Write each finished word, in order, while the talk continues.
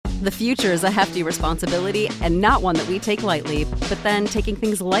The future is a hefty responsibility and not one that we take lightly, but then taking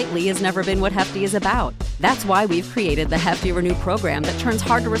things lightly has never been what Hefty is about. That's why we've created the Hefty Renew program that turns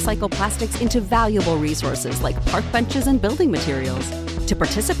hard-to-recycle plastics into valuable resources like park benches and building materials. To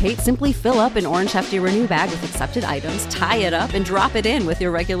participate, simply fill up an orange Hefty Renew bag with accepted items, tie it up, and drop it in with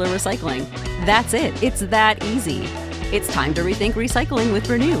your regular recycling. That's it. It's that easy. It's time to rethink recycling with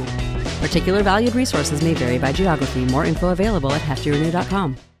Renew. Particular valued resources may vary by geography. More info available at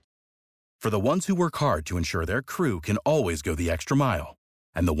heftyrenew.com. For the ones who work hard to ensure their crew can always go the extra mile,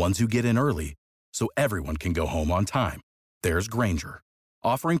 and the ones who get in early so everyone can go home on time, there's Grainger,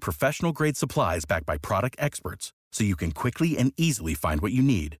 offering professional-grade supplies backed by product experts so you can quickly and easily find what you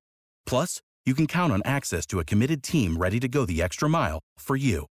need. Plus, you can count on access to a committed team ready to go the extra mile for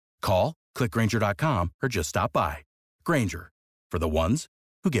you. Call, click Grainger.com, or just stop by. Grainger, for the ones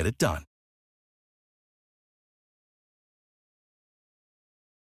who get it done.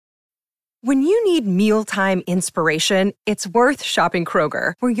 When you need mealtime inspiration, it's worth shopping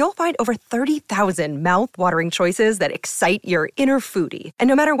Kroger, where you'll find over 30,000 mouth-watering choices that excite your inner foodie. And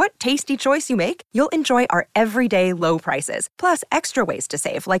no matter what tasty choice you make, you'll enjoy our everyday low prices, plus extra ways to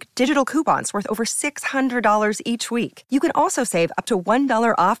save, like digital coupons worth over $600 each week. You can also save up to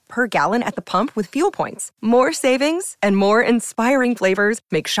 $1 off per gallon at the pump with fuel points. More savings and more inspiring flavors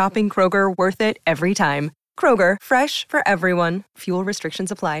make shopping Kroger worth it every time. Kroger, fresh for everyone. Fuel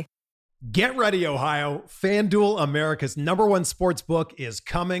restrictions apply. Get ready, Ohio. FanDuel, America's #1 sportsbook, is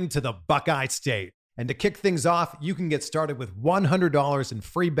coming to the Buckeye State. And to kick things off, you can get started with $100 in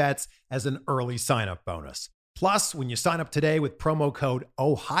free bets as an early sign-up bonus. Plus, when you sign up today with promo code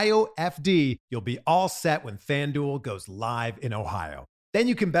OhioFD, you'll be all set when FanDuel goes live in Ohio. Then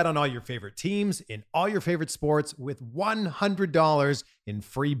you can bet on all your favorite teams in all your favorite sports with $100 in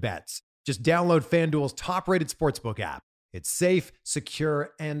free bets. Just download FanDuel's top-rated sportsbook app. It's safe,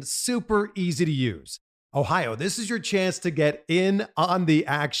 secure, and super easy to use. Ohio, this is your chance to get in on the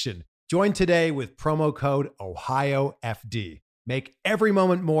action. Join today with promo code OhioFD. Make every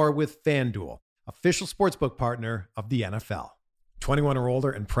moment more with FanDuel, official sportsbook partner of the NFL. 21 or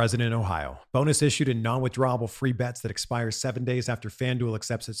older and present in Ohio. Bonus issued in non-withdrawable free bets that expire 7 days after FanDuel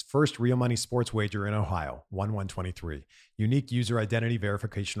accepts its first real money sports wager in Ohio, 1/1/23. Unique user identity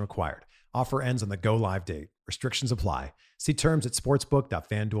verification required. Offer ends on the go live date. Restrictions apply. See terms at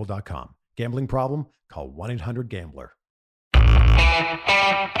sportsbook.fanduel.com. Gambling problem? Call 1-800-GAMBLER.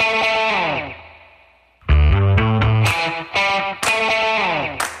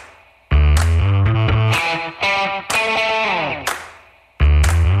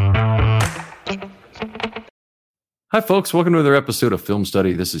 Hi, folks. Welcome to another episode of Film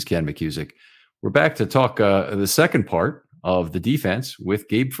Study. This is Ken McCusick. We're back to talk the second part of the defense with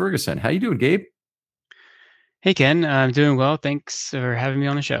Gabe Ferguson. How you doing, Gabe? Hey, Ken. I'm doing well. Thanks for having me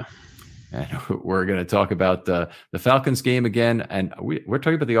on the show. And we're going to talk about the Falcons game again, and we're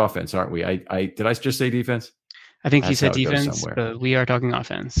talking about the offense, aren't we? Did I just say defense? I think you said defense, but we are talking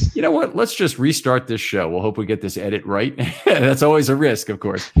offense. You know what? Let's just restart this show. We'll hope we get this edit right. That's always a risk, of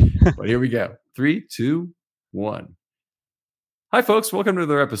course. But here we go. 3, 2, 1. Hi, folks. Welcome to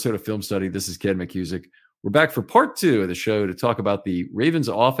another episode of Film Study. This is Ken McCusick. We're back for part 2 of the show to talk about the Ravens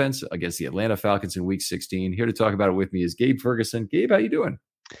offense against the Atlanta Falcons in Week 16. Here to talk about it with me is Gabe Ferguson. Gabe, how you doing?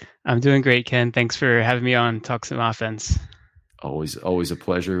 I'm doing great, Ken. Thanks for having me on. Talk some offense. Always a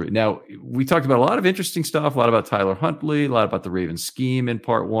pleasure. Now, we talked about a lot of interesting stuff, a lot about Tyler Huntley, a lot about the Ravens scheme in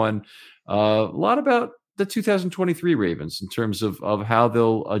part 1, a lot about the 2023 Ravens in terms of how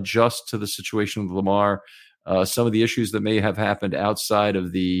they'll adjust to the situation with Lamar. Some of the issues that may have happened outside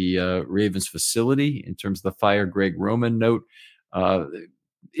of the Ravens facility in terms of the fire Greg Roman note.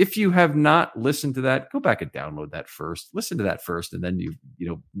 If you have not listened to that, go back and download that first. Listen to that first, and then you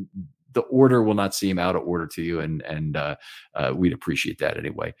know the order will not seem out of order to you, and we'd appreciate that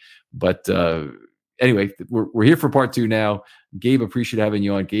anyway. But anyway, we're here for part 2 now. Gabe, appreciate having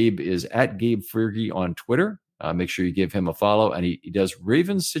you on. Gabe is at Gabe Fergie on Twitter. Make sure you give him a follow, and he does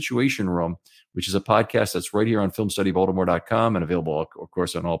Ravens Situation Room, which is a podcast that's right here on filmstudybaltimore.com and available, of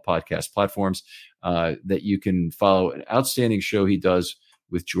course, on all podcast platforms that you can follow. An outstanding show he does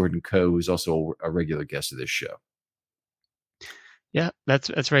with Jordan Coe, who's also a regular guest of this show. Yeah,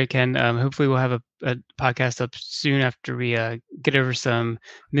 that's right, Ken. Hopefully we'll have a podcast up soon after we get over some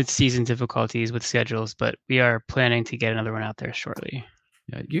mid-season difficulties with schedules, but we are planning to get another one out there shortly.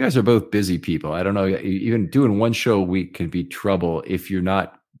 Yeah, you guys are both busy people. I don't know, even doing one show a week can be trouble if you're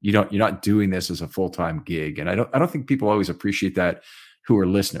not doing this as a full-time gig. And I don't think people always appreciate that who are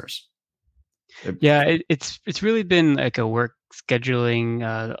listeners. Yeah, it's really been like a work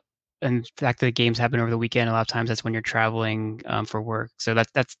scheduling and the fact that the games happen over the weekend, a lot of times that's when you're traveling for work. So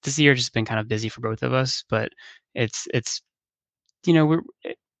that's this year just been kind of busy for both of us. But it's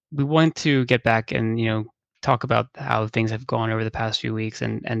we want to get back and talk about how things have gone over the past few weeks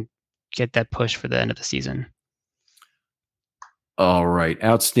and get that push for the end of the season. All right,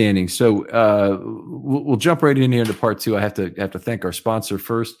 outstanding. So we'll jump right in here into part two. I have to thank our sponsor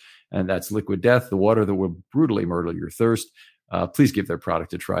first, and that's Liquid Death, the water that will brutally murder your thirst. Please give their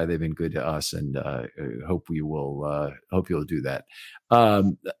product a try. They've been good to us, and hope you'll do that.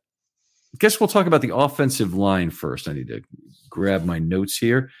 Guess we'll talk about the offensive line first. I need to grab my notes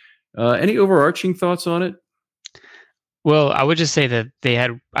here. Any overarching thoughts on it? Well, I would just say that they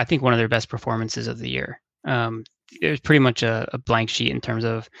had, I think, one of their best performances of the year. It was pretty much a blank sheet in terms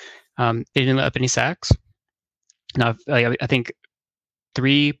of they didn't let up any sacks. Now, I think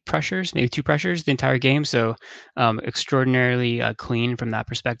 3 pressures, maybe 2 pressures the entire game. So extraordinarily clean from that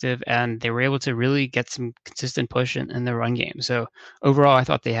perspective. And they were able to really get some consistent push in the run game. So overall, I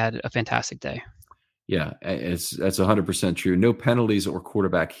thought they had a fantastic day. Yeah, that's 100% true. No penalties or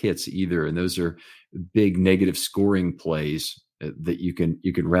quarterback hits either. And those are big negative scoring plays that you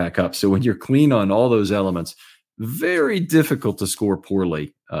can rack up. So when you're clean on all those elements, very difficult to score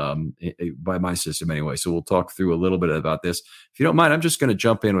poorly by my system anyway. So we'll talk through a little bit about this. If you don't mind, I'm just going to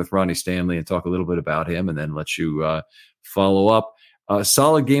jump in with Ronnie Stanley and talk a little bit about him and then let you follow up.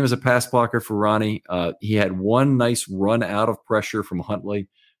 Solid game as a pass blocker for Ronnie. He had one nice run out of pressure from Huntley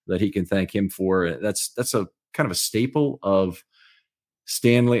that he can thank him for. That's a kind of a staple of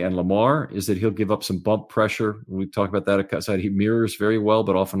Stanley and Lamar, is that he'll give up some bump pressure. We've talked about that outside. He mirrors very well,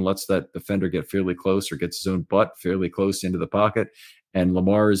 but often lets that defender get fairly close or gets his own butt fairly close into the pocket. And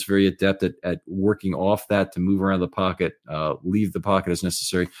Lamar is very adept at working off that to move around the pocket, leave the pocket as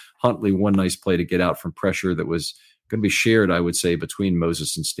necessary. Huntley, one nice play to get out from pressure that was going to be shared, I would say, between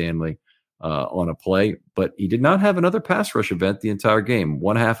Moses and Stanley on a play. But he did not have another pass rush event the entire game.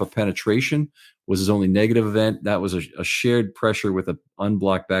 1/2 of penetration was his only negative event. That was a shared pressure with an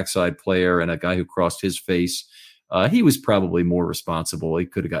unblocked backside player and a guy who crossed his face. He was probably more responsible. He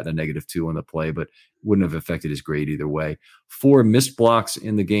could have gotten a -2 on the play, but wouldn't have affected his grade either way. 4 missed blocks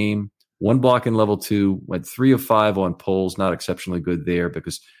in the game. 1 block in level 2. Went 3 of 5 on pulls. Not exceptionally good there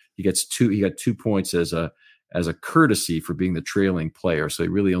because he got 2 points as a courtesy for being the trailing player. So he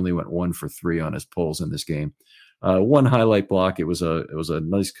really only went 1 for 3 on his pulls in this game. 1 highlight block. It was a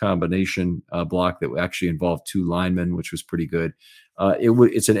nice combination block that actually involved 2 linemen, which was pretty good.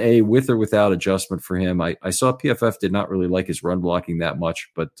 It's an A with or without adjustment for him. I saw PFF did not really like his run blocking that much,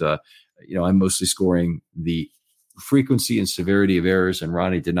 but I'm mostly scoring the frequency and severity of errors, and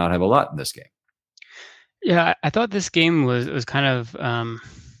Ronnie did not have a lot in this game. Yeah, I thought this game was kind of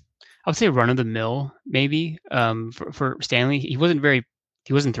I would say run of the mill maybe for Stanley. He wasn't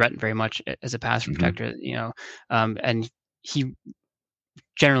threatened very much as a pass protector, and he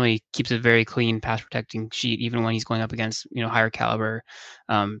generally keeps a very clean pass protecting sheet, even when he's going up against, higher caliber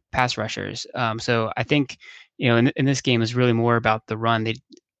pass rushers. So I think, in this game is really more about the run. They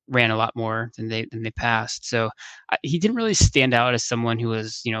ran a lot more than they passed. So he didn't really stand out as someone who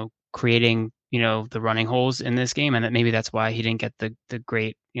was, creating, the running holes in this game. And that maybe that's why he didn't get the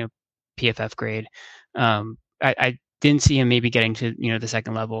great, PFF grade. I didn't see him maybe getting to, the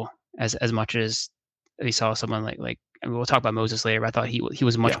second level as much as we saw someone like I mean, we'll talk about Moses later, but I thought he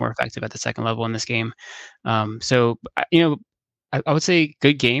was much more effective at the second level in this game. So I would say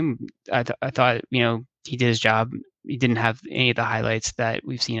good game. I thought, he did his job. He didn't have any of the highlights that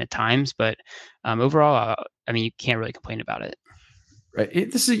we've seen at times, but overall, I mean, you can't really complain about it.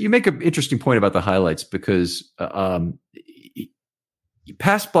 Right. You make an interesting point about the highlights because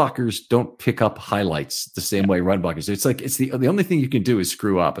pass blockers don't pick up highlights the same way run blockers. It's like the only thing you can do is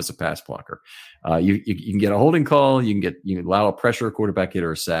screw up as a pass blocker. You can get a holding call, you can allow a pressure quarterback hit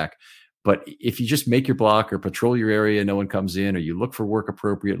or a sack. But if you just make your block or patrol your area, no one comes in, or you look for work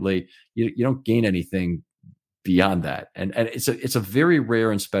appropriately, you don't gain anything beyond that. And it's a very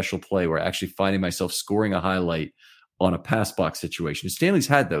rare and special play where I actually finding myself scoring a highlight on a pass block situation. Stanley's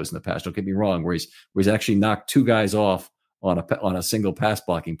had those in the past. Don't get me wrong, where he's actually knocked 2 guys off on a single pass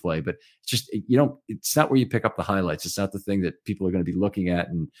blocking play, but it's just it's not where you pick up the highlights. It's not the thing that people are going to be looking at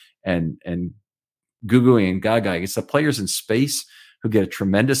and googling and gaga. It's the players in space who get a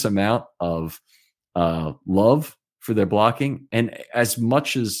tremendous amount of love for their blocking. And as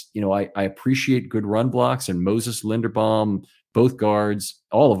much as I appreciate good run blocks, and Moses, Linderbaum, both guards,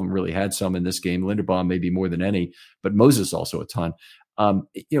 all of them really had some in this game. Linderbaum maybe more than any, but Moses also a ton.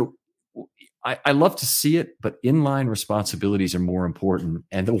 I love to see it, but inline responsibilities are more important.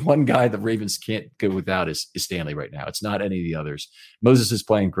 And the one guy the Ravens can't go without is Stanley right now. It's not any of the others. Moses is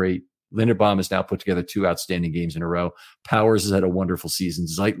playing great. Linderbaum has now put together 2 outstanding games in a row. Powers has had a wonderful season.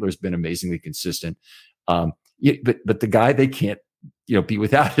 Zeitler's been amazingly consistent. But the guy they can't, be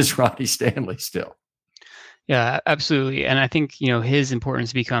without is Ronnie Stanley still. Yeah, absolutely. And I think, his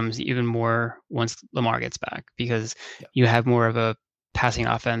importance becomes even more once Lamar gets back, because you have more of a passing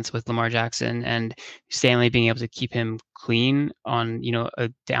offense with Lamar Jackson, and Stanley being able to keep him clean on, a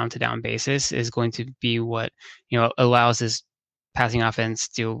down to down basis is going to be what, allows his passing offense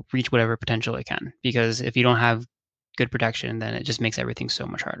to reach whatever potential it can. Because if you don't have good protection, then it just makes everything so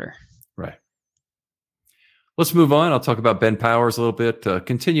much harder. Right. Let's move on. I'll talk about Ben Powers a little bit.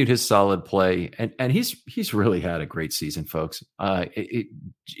 Continued his solid play, and he's really had a great season, folks.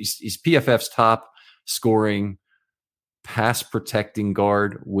 He's PFF's top scoring pass protecting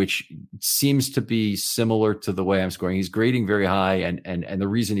guard, which seems to be similar to the way I'm scoring. He's grading very high, and the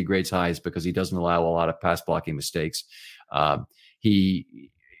reason he grades high is because he doesn't allow a lot of pass blocking mistakes.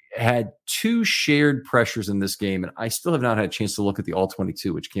 He had 2 shared pressures in this game, and I still have not had a chance to look at the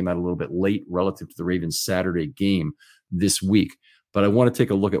all-22, which came out a little bit late relative to the Ravens Saturday game this week. But I want to take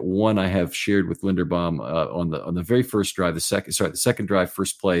a look at one I have shared with Linderbaum on the very first drive, the second drive,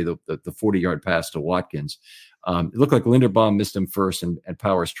 first play, the 40-yard pass to Watkins. It looked like Linderbaum missed him first, and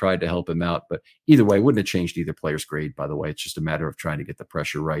Powers tried to help him out. But either way, it wouldn't have changed either player's grade, by the way. It's just a matter of trying to get the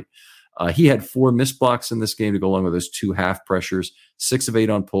pressure right. He had 4 missed blocks in this game to go along with those 2 half pressures, 6 of 8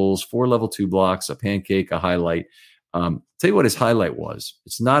 on pulls, 4 level 2 blocks, a pancake, a highlight. Tell you what his highlight was.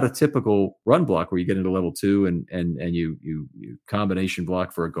 It's not a typical run block where you get into level 2 and you combination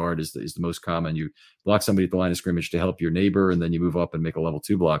block for a guard is the most common. You block somebody at the line of scrimmage to help your neighbor, and then you move up and make a level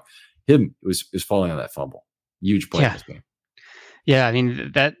 2 block. Him was falling on that fumble. Huge play in this game. Yeah, I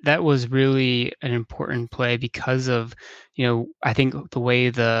mean, that was really an important play because of, I think the way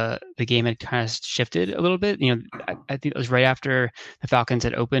the game had kind of shifted a little bit. I think it was right after the Falcons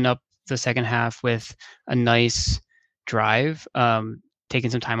had opened up the second half with a nice drive, taking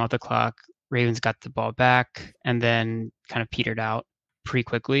some time off the clock. Ravens got the ball back and then kind of petered out pretty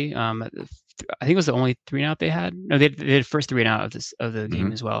quickly. I think it was the only 3-and-out they had. No, they had first 3-and-out of the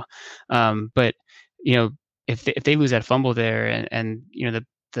game as well. But if they lose that fumble there and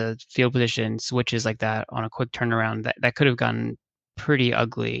the field position switches like that on a quick turnaround, that could have gotten pretty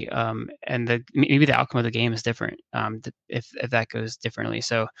ugly. And maybe the outcome of the game is different if that goes differently.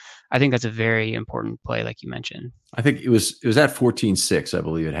 So I think that's a very important play, like you mentioned. I think it was at 14-6, I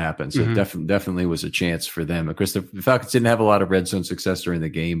believe it happened. So it definitely was a chance for them. Of course, the Falcons didn't have a lot of red zone success during the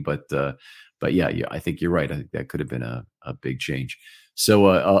game, but yeah, I think you're right. I think that could have been a big change. So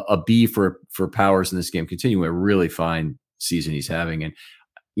a B for Powers in this game, continuing a really fine season he's having. And,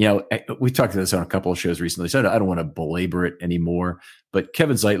 we talked about this on a couple of shows recently, so I don't want to belabor it anymore. But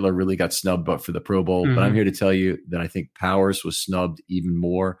Kevin Zeitler really got snubbed but for the Pro Bowl. But I'm here to tell you that I think Powers was snubbed even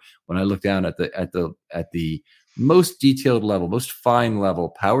more. When I look down at the most detailed level, most fine level,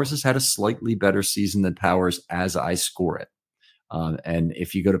 Powers has had a slightly better season than Powers as I score it. And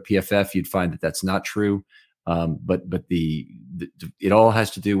if you go to PFF, you'd find that that's not true. But it all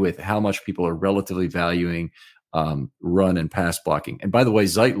has to do with how much people are relatively valuing run and pass blocking. And by the way,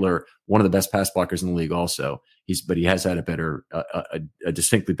 Zeitler, one of the bbest pass blockers in the league also, but he has had a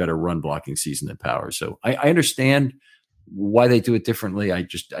distinctly better run blocking season than Powers. So I understand why they do it differently. I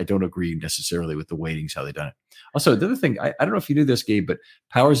don't agree necessarily with the weightings, how they've done it. Also, the other thing, I don't know if you knew this, Gabe, but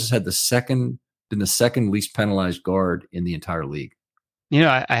Powers has had been the second least penalized guard in the entire league.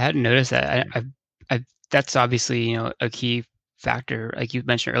 I hadn't noticed that. That's obviously, a key factor. Like you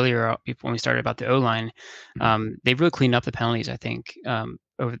mentioned earlier, when we started about the O-line, they've really cleaned up the penalties, I think,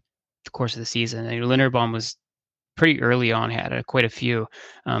 over the course of the season. And Linderbaum was pretty early on, had quite a few,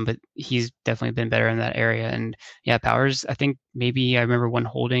 but he's definitely been better in that area. And yeah, Powers, I think maybe I remember one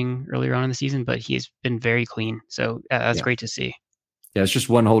holding earlier on in the season, but he's been very clean. So that's great to see. Yeah, it's just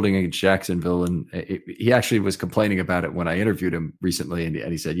one holding against Jacksonville, and he actually was complaining about it when I interviewed him recently, and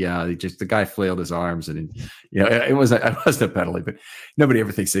he said, "Yeah, the guy flailed his arms, and it wasn't a penalty, but nobody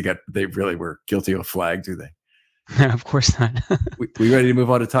ever thinks they really were guilty of a flag, do they?" Of course not. we ready to move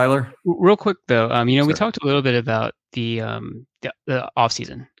on to Tyler? Real quick though, Sure. We talked a little bit about the off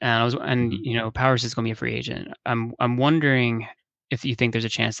season, and Powers is going to be a free agent. I'm wondering if you think there's a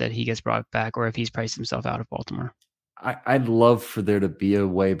chance that he gets brought back, or if he's priced himself out of Baltimore. I'd love for there to be a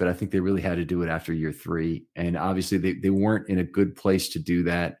way, but I think they really had to do it after year 3. And obviously they weren't in a good place to do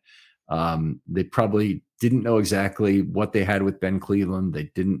that. They probably didn't know exactly what they had with Ben Cleveland. They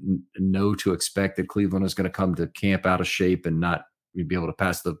didn't know to expect that Cleveland was going to come to camp out of shape and not be able to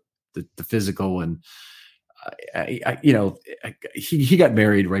pass the physical. And, he got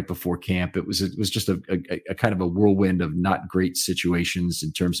married right before camp. It was just a kind of a whirlwind of not great situations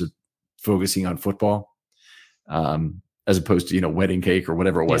in terms of focusing on football, as opposed to, wedding cake or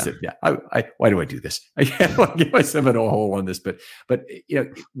whatever it was. Why do I do this? I can't get myself in a hole on this, but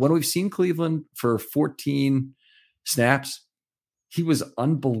when we've seen Cleveland for 14 snaps, he was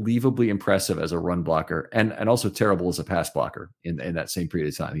unbelievably impressive as a run blocker and also terrible as a pass blocker in that same period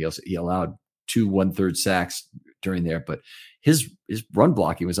of time. He allowed 2 1/3 sacks during there, but his run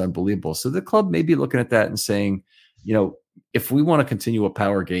blocking was unbelievable. So the club may be looking at that and saying, if we want to continue a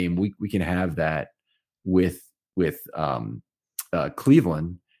power game, we can have that with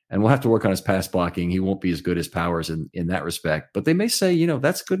Cleveland, and we'll have to work on his pass blocking. He won't be as good as Powers in that respect, but they may say,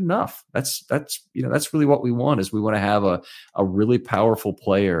 that's good enough. That's really what we want, is we want to have a really powerful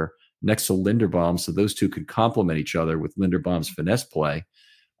player next to Linderbaum, so those two could complement each other with Linderbaum's finesse play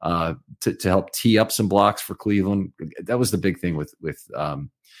to help tee up some blocks for Cleveland. That was the big thing with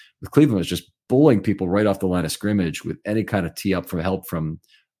Cleveland, was just bullying people right off the line of scrimmage with any kind of tee up from help from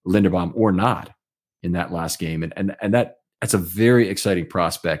Linderbaum or not in that last game. And that's a very exciting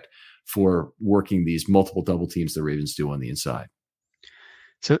prospect for working these multiple double teams the Ravens do on the inside.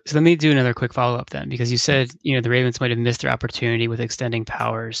 So let me do another quick follow-up then, because you said, the Ravens might have missed their opportunity with extending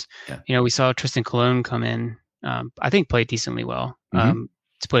Powers. Yeah. We saw Tristan Colon come in, I think played decently well,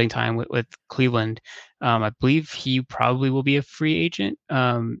 splitting time with Cleveland. I believe he probably will be a free agent.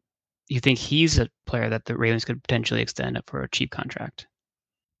 You think he's a player that the Ravens could potentially extend up for a cheap contract?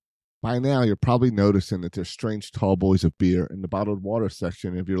 By now, you're probably noticing that there's strange tall boys of beer in the bottled water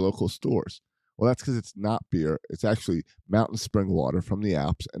section of your local stores. Well, that's because it's not beer. It's actually mountain spring water from the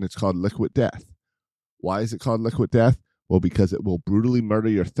Alps, and it's called Liquid Death. Why is it called Liquid Death? Well, because it will brutally murder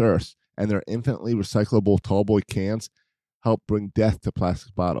your thirst, and their infinitely recyclable tall boy cans help bring death to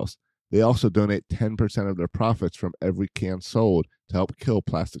plastic bottles. They also donate 10% of their profits from every can sold to help kill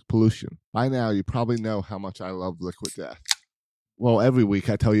plastic pollution. By now, you probably know how much I love Liquid Death. Well, every week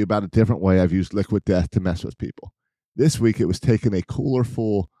I tell you about a different way I've used Liquid Death to mess with people. This week it was taking a cooler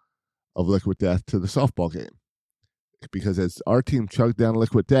full of Liquid Death to the softball game. Because as our team chugged down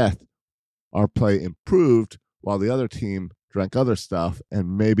Liquid Death, our play improved while the other team drank other stuff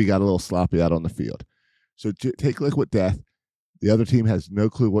and maybe got a little sloppy out on the field. So take Liquid Death. The other team has no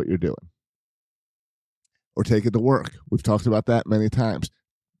clue what you're doing. Or take it to work. We've talked about that many times.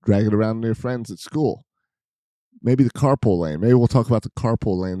 Drag it around to your friends at school. Maybe the carpool lane. Maybe we'll talk about the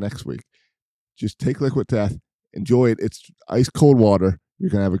carpool lane next week. Just take Liquid Death. Enjoy it. It's ice cold water.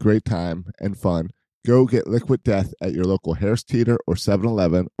 You're going to have a great time and fun. Go get Liquid Death at your local Harris Teeter or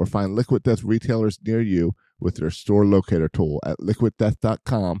 7-Eleven, or find Liquid Death retailers near you with their store locator tool at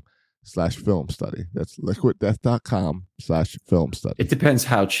liquiddeath.com/film study. That's liquiddeath.com/film study. It depends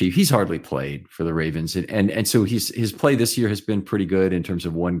how cheap. He's hardly played for the Ravens, and so his play this year has been pretty good in terms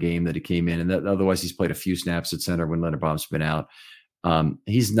of one game that he came in, and that otherwise he's played a few snaps at center when Linderbaum's been out.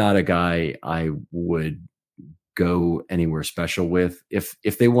 He's not a guy I would go anywhere special with.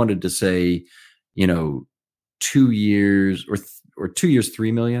 If they wanted to say, 2 years or 2 years,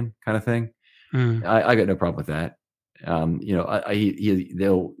 $3 million kind of thing, I got no problem with that.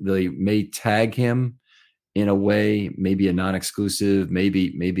 They may tag him in a way, maybe a non-exclusive,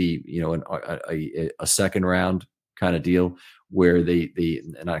 maybe a second round kind of deal where they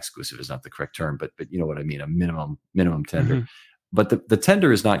not exclusive is not the correct term, but you know what I mean, a minimum tender. Mm-hmm. But the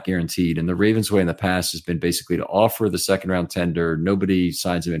tender is not guaranteed, and the Ravens' way in the past has been basically to offer the second round tender. Nobody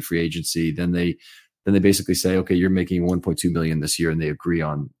signs him in free agency. Then they basically say, okay, you're making $1.2 million this year, and they agree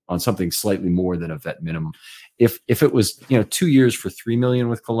on something slightly more than a vet minimum. If it was 2 years for $3 million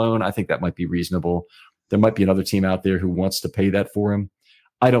with Cologne, I think that might be reasonable. There might be another team out there who wants to pay that for him.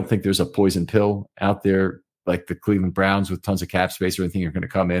 I don't think there's a poison pill out there like the Cleveland Browns with tons of cap space or anything are going to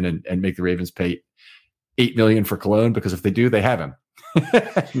come in and make the Ravens pay $8 million for Cologne, because if they do, they have him.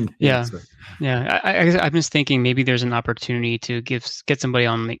 Yeah. I'm just thinking maybe there's an opportunity to get somebody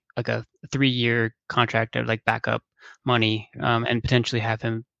on like a 3-year contract of like backup money, and potentially have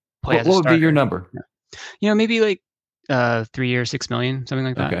him play as a starter. What would be your number? Maybe like 3 years, $6 million, something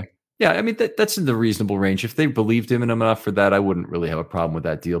like that. Okay. Yeah, I mean that's in the reasonable range. If they believed him enough for that, I wouldn't really have a problem with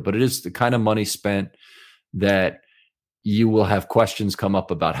that deal. But it is the kind of money spent that you will have questions come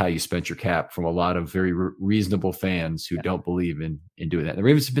up about how you spent your cap from a lot of very reasonable fans who don't believe in doing that. The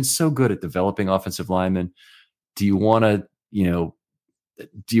Ravens have been so good at developing offensive linemen. Do you want to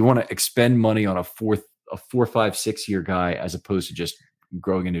expend money on a 4, 5, 6 year guy as opposed to just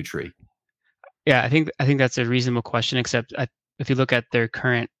growing a new tree? Yeah, I think that's a reasonable question. Except if you look at their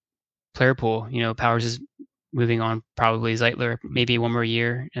current player pool, Powers is moving on, probably Zeitler, maybe one more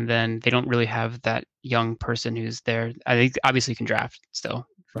year, and then they don't really have that young person who's there. I think obviously can draft still,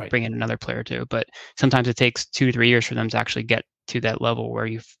 bring in another player too, but sometimes it takes 2 to 3 years for them to actually get to that level where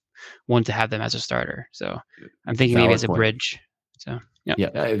want to have them as a starter. So I'm thinking Valid maybe as a point. bridge. So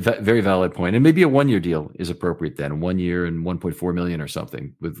very valid point. And maybe a 1 year deal is appropriate then, 1 year and 1.4 million or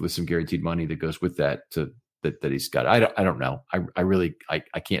something with some guaranteed money that goes with that that he's got. I don't know. I really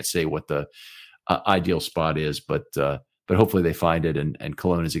can't say what the ideal spot is, but hopefully they find it, and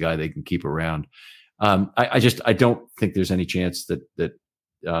Cologne is a guy they can keep around. I don't think there's any chance that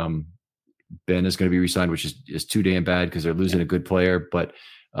Ben is going to be re-signed, which is too damn bad because they're losing a good player. But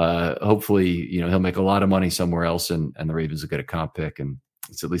hopefully, he'll make a lot of money somewhere else, and the Ravens will get a comp pick, and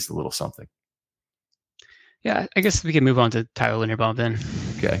it's at least a little something. Yeah, I guess we can move on to Tyler Linderbaum then.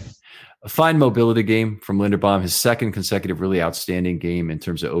 Okay. A fine mobility game from Linderbaum, his second consecutive really outstanding game in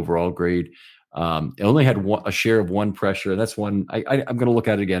terms of overall grade. It only had a share of one pressure. That's one. I'm going to look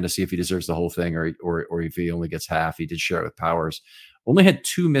at it again to see if he deserves the whole thing or if he only gets half. He did share it with Powers. Only had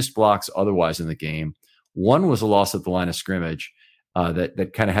 2 missed blocks otherwise in the game. One was a loss at the line of scrimmage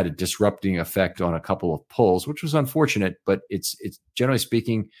that kind of had a disrupting effect on a couple of pulls, which was unfortunate. But it's generally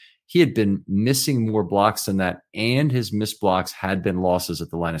speaking, he had been missing more blocks than that, and his missed blocks had been losses at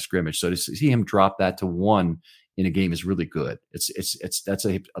the line of scrimmage. So to see him drop that to 1 in a game is really good. That's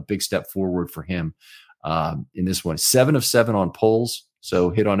a big step forward for him in this one. 7 of 7 on pulls, so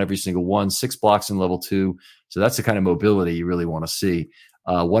hit on every single one. 6 blocks in level 2, so that's the kind of mobility you really want to see.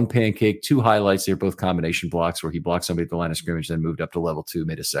 1 pancake, 2 highlights. They're both combination blocks where he blocked somebody at the line of scrimmage, then moved up to level 2,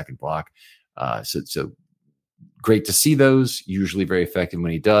 made a second block. So great to see those. Usually very effective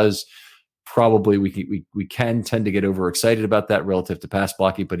when he does. Probably we can tend to get overexcited about that relative to pass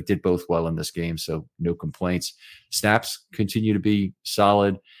blocking, but he did both well in this game, so no complaints. Snaps continue to be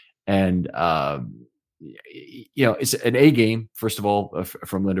solid, and it's an A game first of all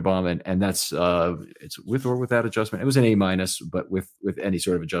from Linderbaum, and that's it's with or without adjustment. It was an A-, but with any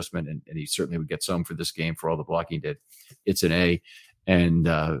sort of adjustment, and he certainly would get some for this game for all the blocking he did. It's an A, and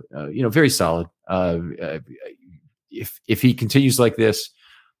very solid. If he continues like this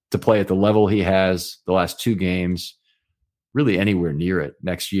to play at the level he has the last 2 games, really anywhere near it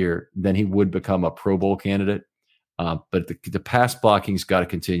next year, then he would become a Pro Bowl candidate. But the pass blocking's got to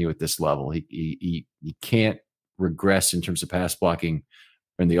continue at this level. He can't regress in terms of pass blocking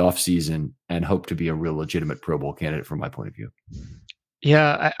in the offseason and hope to be a real legitimate Pro Bowl candidate from my point of view.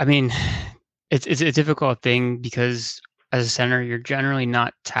 Yeah, I mean, it's a difficult thing because as a center, you're generally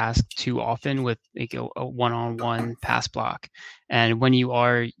not tasked too often with like a one-on-one pass block. And when you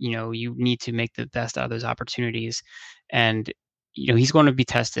are, you need to make the best out of those opportunities. And, he's going to be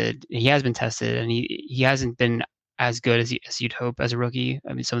tested. He has been tested, and he hasn't been as good as you'd hope as a rookie.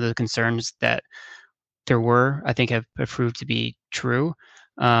 I mean, some of the concerns that there were, I think, have proved to be true.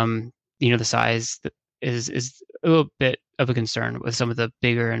 The size is a little bit of a concern with some of the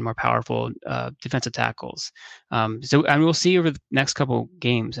bigger and more powerful defensive tackles. And we'll see over the next couple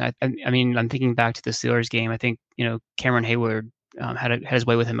games. I mean, I'm thinking back to the Steelers game. I think, Cameron Hayward had his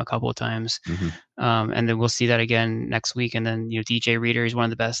way with him a couple of times. Mm-hmm. And then we'll see that again next week. And then, DJ Reader is one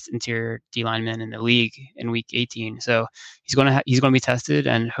of the best interior D linemen in the league in week 18. So he's going to be tested,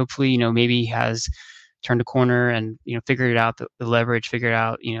 and hopefully, maybe he has turned a corner and, figured out the leverage, figured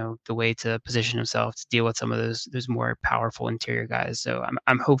out, the way to position himself to deal with some of those more powerful interior guys. So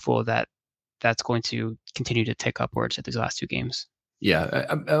I'm hopeful that that's going to continue to tick upwards at these last 2 games.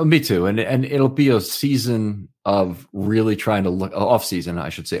 Yeah, me too. And it'll be a season of really trying to look off season, I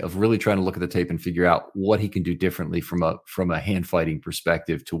should say, of really trying to look at the tape and figure out what he can do differently from a hand fighting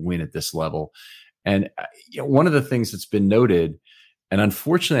perspective to win at this level. And one of the things that's been noted, and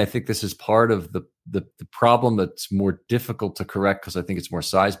unfortunately, I think this is part of the problem that's more difficult to correct because I think it's more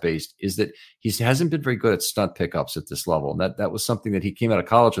size-based, is that he hasn't been very good at stunt pickups at this level. And that was something that he came out of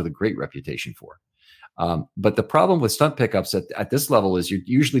college with a great reputation for. But the problem with stunt pickups at this level is you're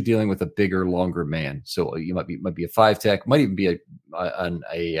usually dealing with a bigger, longer man. So you might be a 5-tech, might even be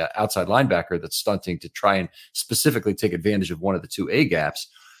a outside linebacker that's stunting to try and specifically take advantage of one of the 2 A gaps.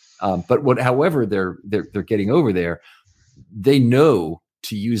 However they're getting over there, they know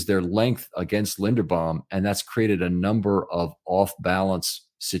to use their length against Linderbaum, and that's created a number of off-balance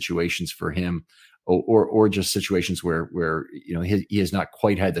situations for him, or just situations where he has not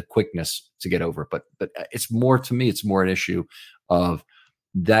quite had the quickness to get over. But it's more, to me, it's more an issue of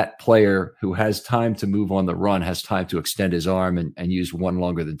that player who has time to move on the run, has time to extend his arm and use 1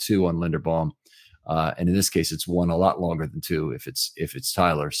 longer than 2 on Linderbaum. And in this case, it's 1 a lot longer than 2 if it's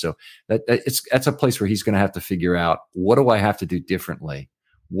Tyler. So that's a place where he's going to have to figure out, what do I have to do differently?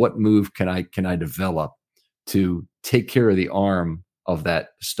 What move can I develop to take care of the arm of that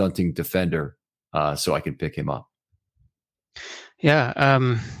stunting defender so I can pick him up? Yeah,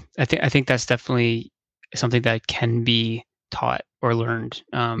 I think that's definitely something that can be taught or learned.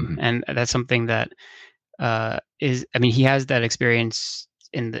 And that's something that he has that experience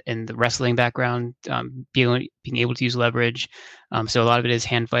in the wrestling background, being able to use leverage. So a lot of it is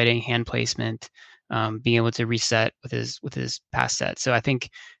hand fighting, hand placement, being able to reset with his pass set. So I think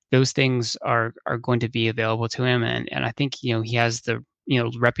those things are going to be available to him, and I think he has the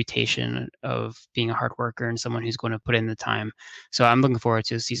reputation of being a hard worker and someone who's going to put in the time. So I'm looking forward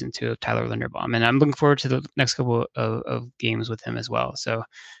to season 2 of Tyler Linderbaum, and I'm looking forward to the next couple of games with him as well. So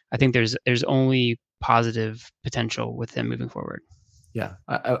I think there's only positive potential with him moving forward. Yeah,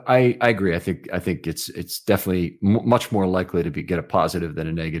 I agree. I think it's definitely much more likely to get a positive than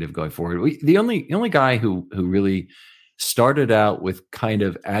a negative going forward. The only guy who really started out with kind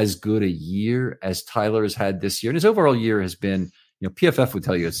of as good a year as Tyler has had this year, and his overall year has been, PFF would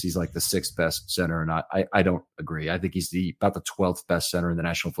tell you he's like the 6th best center, and I don't agree. I think he's about the 12th best center in the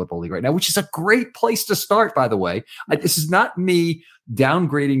National Football League right now, which is a great place to start, by the way. This is not me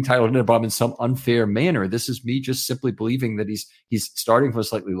downgrading Tyler Linderbaum in some unfair manner. This is me just simply believing that he's starting from a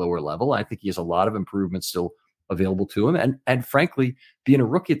slightly lower level. I think he has a lot of improvement still available to him. And frankly, being a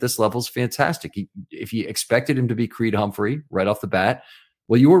rookie at this level is fantastic. If you expected him to be Creed Humphrey right off the bat,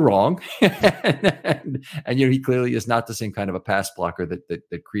 well, you were wrong. and he clearly is not the same kind of a pass blocker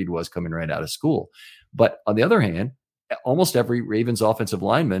that Creed was coming right out of school. But on the other hand, almost every Ravens offensive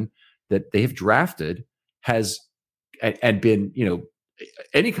lineman that they have drafted has and been,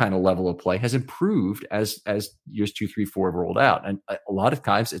 any kind of level of play has improved as years 2, 3, 4 have rolled out. And a lot of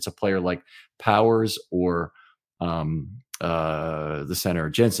times it's a player like Powers or the center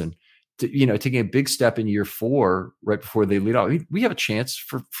Jensen, taking a big step in year 4 right before they lead off. We have a chance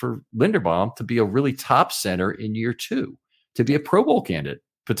for Linderbaum to be a really top center in year 2, to be a Pro Bowl candidate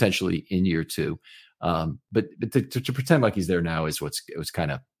potentially in year 2. But to pretend like he's there now is it was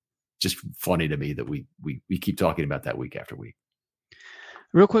kind of just funny to me that we keep talking about that week after week.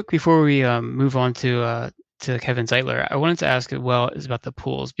 Real quick before we move on to Kevin Zeitler, I wanted to ask is about the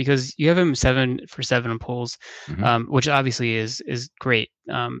pulls, because you have him 7 for 7 on pulls, which obviously is great.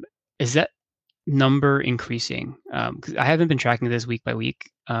 Is that number increasing? Because I haven't been tracking this week by week,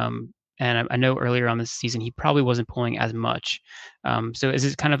 and I know earlier on this season he probably wasn't pulling as much. So is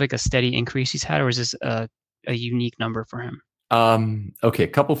it kind of like a steady increase he's had, or is this a unique number for him? Okay, a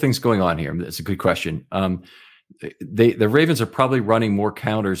couple things going on here. That's a good question. The Ravens are probably running more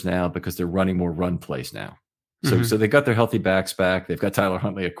counters now because they're running more run plays now. So they got their healthy backs back. They've got Tyler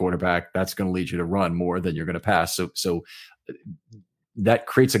Huntley at quarterback. That's going to lead you to run more than you're going to pass. So that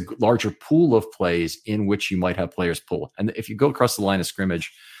creates a larger pool of plays in which you might have players pull. And if you go across the line of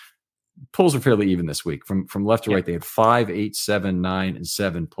scrimmage, pulls are fairly even this week. From left to right, they had 5, 8, 7, 9, and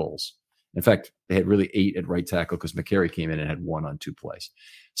 7 pulls. In fact, they had really 8 at right tackle because McCary came in and had 1 on 2 plays.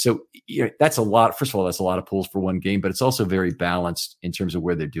 So that's a lot. First of all, that's a lot of pulls for one game, but it's also very balanced in terms of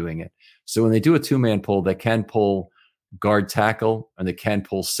where they're doing it. So when they do a 2-man pull, they can pull guard tackle and they can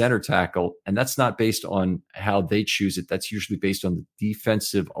pull center tackle. And that's not based on how they choose it. That's usually based on the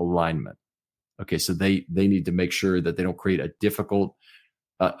defensive alignment. Okay, so they need to make sure that they don't create a difficult,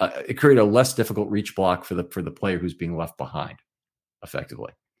 create a less difficult reach block for the player who's being left behind,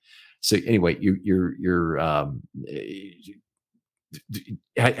 effectively. So anyway,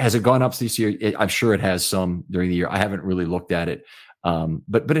 has it gone up this year? I'm sure it has some during the year. I haven't really looked at it,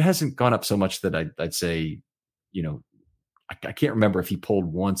 but it hasn't gone up so much that I'd say, I can't remember if he pulled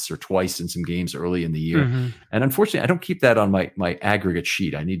once or twice in some games early in the year. And unfortunately, I don't keep that on my aggregate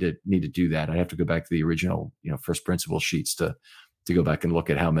sheet. I need to do that. I have to go back to the original, first principle sheets to go back and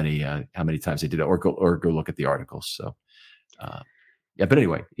look at how many times they did it, or go look at the articles. So, yeah, but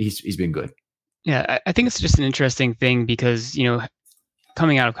anyway, he's been good. Yeah, I think it's just an interesting thing because,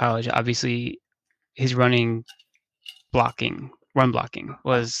 coming out of college, obviously his run blocking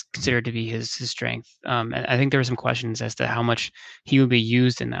was considered to be his strength. And I think there were some questions as to how much he would be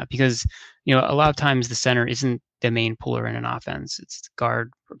used in that because, a lot of times the center isn't the main puller in an offense. It's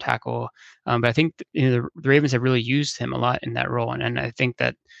guard or tackle. But I think the Ravens have really used him a lot in that role. And I think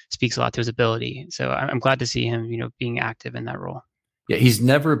that speaks a lot to his ability. So I'm glad to see him, being active in that role. Yeah, he's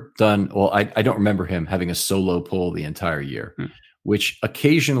never done, well, I don't remember him having a solo pull the entire year, which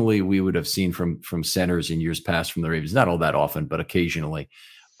occasionally we would have seen from centers in years past from the Ravens. Not all that often, but occasionally.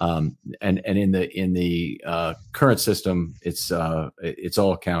 And in the current system, it's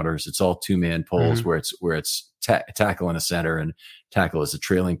all counters. It's all 2-man pulls where it's tackle in a center and tackle as a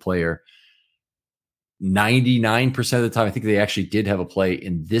trailing player. 99% of the time, I think they actually did have a play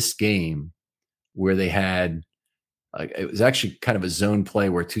in this game where they had, it was actually kind of a zone play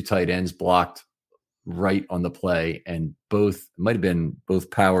where 2 tight ends blocked right on the play, and might have been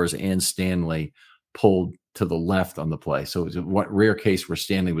both Powers and Stanley pulled to the left on the play. So it was a rare case where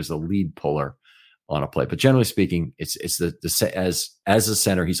Stanley was the lead puller on a play. But generally speaking, it's as a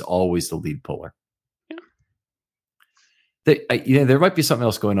center, he's always the lead puller. Yeah. There might be something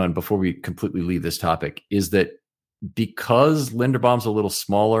else going on before we completely leave this topic, is that because Linderbaum's a little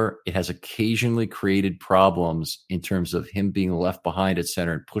smaller, it has occasionally created problems in terms of him being left behind at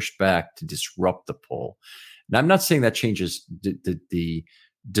center and pushed back to disrupt the pull. Now, I'm not saying that changes the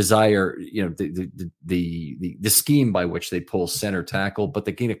desire, the scheme by which they pull center tackle, but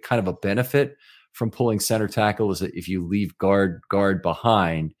they gain a kind of a benefit from pulling center tackle is that if you leave guard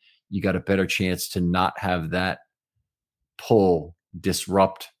behind, you got a better chance to not have that pull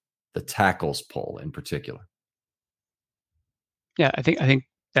disrupt the tackle's pull in particular. Yeah, I think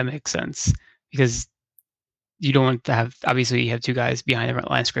that makes sense, because you don't want to have, obviously you have two guys behind the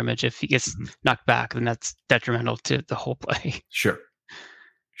line of scrimmage. If he gets knocked back, then that's detrimental to the whole play. Sure.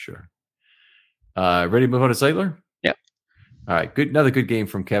 Ready to move on to Zeitler? Yep. All right. Good. Another good game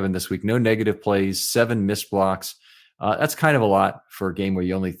from Kevin this week. No negative plays, 7 missed blocks. That's kind of a lot for a game where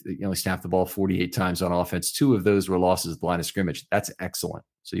you only snapped the ball 48 times on offense. 2 of those were losses at the line of scrimmage. That's excellent.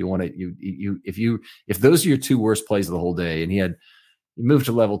 So you want to if those are your 2 worst plays of the whole day, and he moved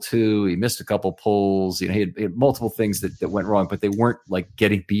to level 2, he missed a couple pulls, he had multiple things that went wrong, but they weren't like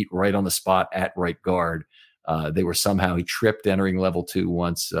getting beat right on the spot at right guard. They were somehow, he tripped entering level 2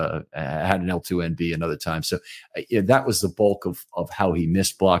 once, had an L2NB another time. So that was the bulk of how he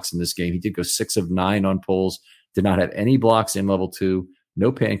missed blocks in this game. He did go 6 of 9 on pulls, did not have any blocks in level 2,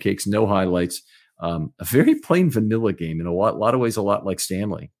 no pancakes, no highlights. A very plain vanilla game in a lot of ways, a lot like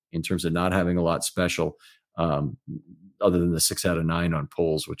Stanley in terms of not having a lot special, other than the 6 out of 9 on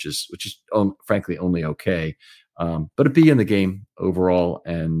pulls, which is frankly only okay. But a B in the game overall,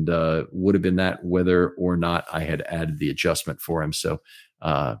 and would have been that whether or not I had added the adjustment for him. So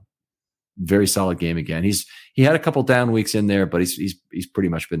very solid game again. He had a couple down weeks in there, but he's pretty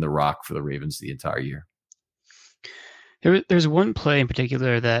much been the rock for the Ravens the entire year. There's one play in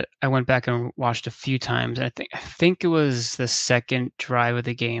particular that I went back and watched a few times. And I think it was the second drive of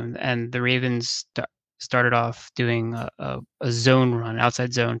the game, and the Ravens started off doing a zone run,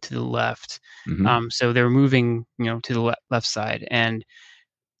 outside zone to the left. Mm-hmm. So they were moving, to the left side, and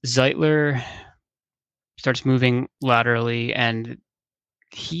Zeitler starts moving laterally, and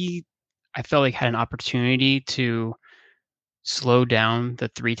I felt like had an opportunity to slow down the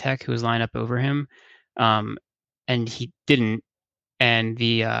 3 tech who was lined up over him. And he didn't, and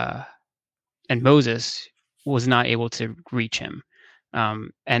and Moses was not able to reach him.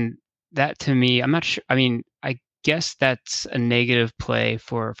 And that, to me, I'm not sure. I mean, I guess that's a negative play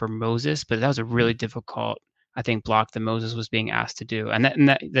for Moses, but that was a really difficult, I think, block that Moses was being asked to do. And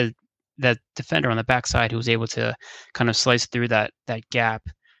that defender on the backside who was able to kind of slice through that gap,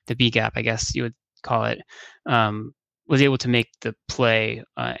 the B gap, I guess you would call it, was able to make the play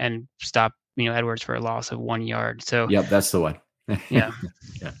and stop Edwards for a loss of 1 yard. So yep, that's the one. Yeah.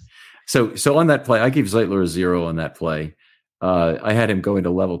 Yeah. So on that play, I gave Zeitler a 0 on that play. I had him going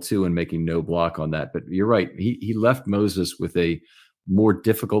to level 2 and making no block on that. But you're right. He left Moses with a more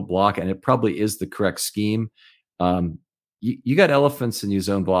difficult block, and it probably is the correct scheme. You got elephants in your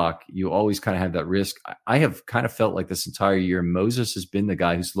zone block. You always kind of have that risk. I have kind of felt like this entire year, Moses has been the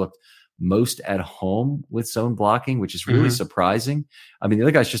guy who's looked most at home with zone blocking, which is really surprising. I mean, the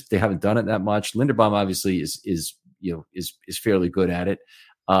other guys they haven't done it that much. Linderbaum obviously is fairly good at it.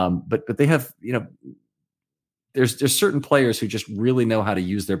 But they have, there's certain players who just really know how to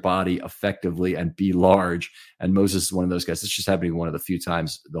use their body effectively and be large. And Moses is one of those guys. It's just happening one of the few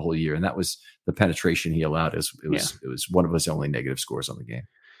times the whole year. And that was the penetration he allowed. It was one of his only negative scores on the game.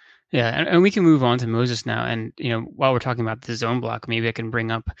 Yeah, and we can move on to Moses now. And, while we're talking about the zone block, maybe I can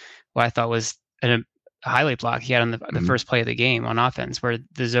bring up what I thought was a highlight block he had on the first play of the game on offense, where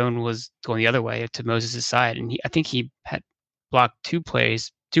the zone was going the other way to Moses' side. And I think he had blocked two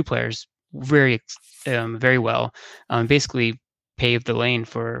players very, very well. Basically paved the lane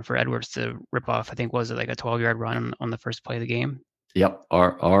for Edwards to rip off, I think, was it like a 12-yard run on the first play of the game? Yep,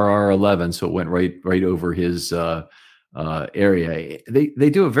 RR11. So it went right over his area. They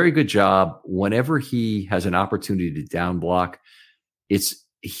do a very good job whenever he has an opportunity to down block.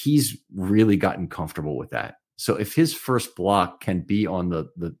 He's really gotten comfortable with that. So if his first block can be on the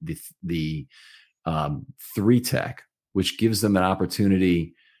 3 tech, which gives them an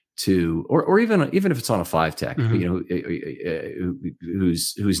opportunity to, or even if it's on a 5 tech, who's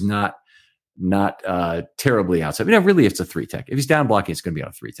not terribly outside. Really, it's a 3 tech. If he's down blocking, it's going to be on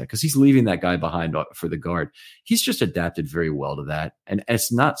a 3 tech because he's leaving that guy behind for the guard. He's just adapted very well to that, and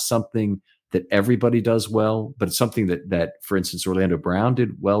it's not something that everybody does well, but it's something that, for instance, Orlando Brown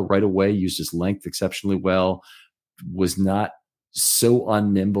did well right away, used his length exceptionally well, was not so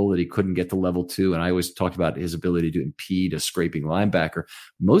unnimble that he couldn't get to level 2. And I always talked about his ability to impede a scraping linebacker.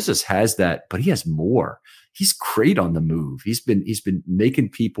 Moses has that, but he has more. He's great on the move. He's been making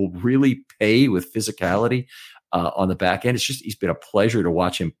people really pay with physicality on the back end. He's been a pleasure to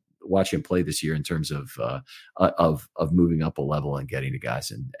watch him play this year in terms of moving up a level and getting to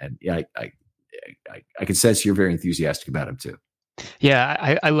guys. And yeah, I can sense you're very enthusiastic about him too.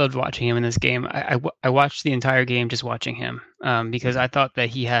 Yeah, I loved watching him in this game. I watched the entire game just watching him because I thought that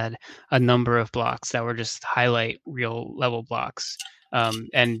he had a number of blocks that were just highlight real level blocks.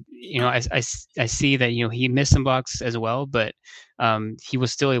 And I see that he missed some blocks as well, but he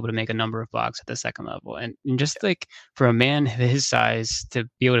was still able to make a number of blocks at the second level. And just like for a man his size to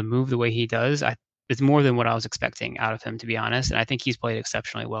be able to move the way he does, it's more than what I was expecting out of him, to be honest. And I think he's played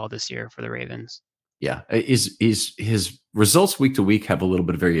exceptionally well this year for the Ravens. Yeah, his results week to week have a little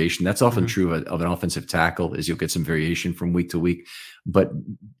bit of variation. That's often true of an offensive tackle, is you'll get some variation from week to week. But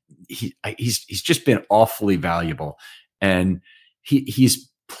he's just been awfully valuable, and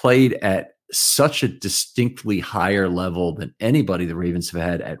he's played at such a distinctly higher level than anybody the Ravens have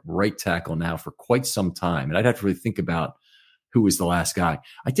had at right tackle now for quite some time. And I'd have to really think about who was the last guy.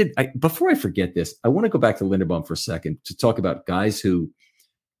 Before I forget this, I want to go back to Linderbaum for a second to talk about guys who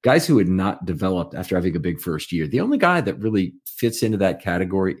had not developed after having a big first year. The only guy that really fits into that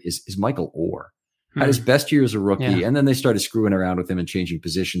category is Michael Orr. Had his best year as a rookie, and then they started screwing around with him and changing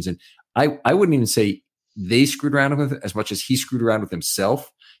positions. And I wouldn't even say they screwed around with it as much as he screwed around with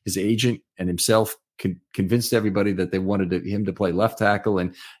himself. His agent and himself convinced everybody that they wanted him to play left tackle.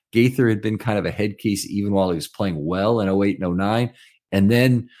 And Gaither had been kind of a head case even while he was playing well in 08 and 09. And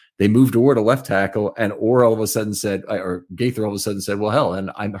then they moved Orr to left tackle, and Orr all of a sudden said, or Gaither all of a sudden said, well, hell, and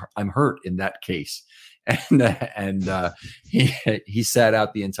I'm hurt in that case. And he sat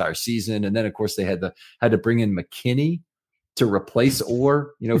out the entire season. And then of course they had to bring in McKinney to replace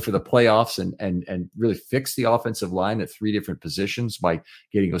Orr, for the playoffs and really fix the offensive line at 3 different positions by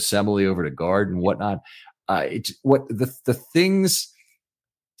getting Osemele over to guard and whatnot. The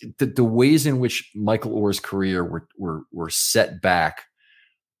ways in which Michael Orr's career were set back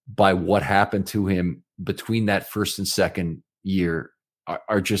by what happened to him between that first and second year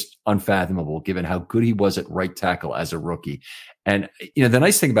are just unfathomable, given how good he was at right tackle as a rookie. And, the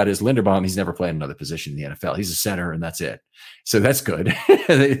nice thing about it is Linderbaum, he's never played another position in the NFL. He's a center and that's it. So that's good.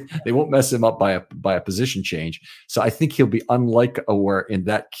 They won't mess him up by a position change. So I think he'll be unlike Orr in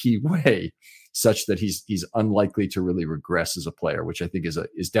that key way, such that he's unlikely to really regress as a player, which I think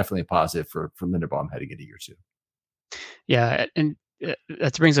is definitely a positive for Linderbaum heading into year 2. Yeah. And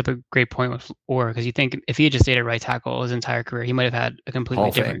that brings up a great point with Orr, because you think if he had just stayed at right tackle his entire career, he might have had a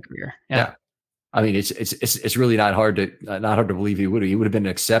completely different career. Yeah. I mean, it's really not hard to believe he would have been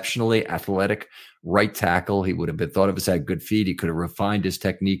an exceptionally athletic right tackle. He would have been thought of as had good feet. He could have refined his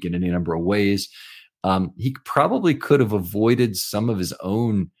technique in any number of ways. He probably could have avoided some of his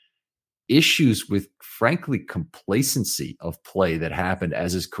own issues with, frankly, complacency of play that happened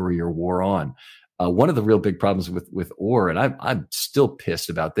as his career wore on. One of the real big problems with Orr, and I'm still pissed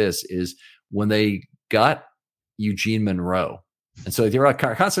about this, is when they got Eugene Monroe. And so they're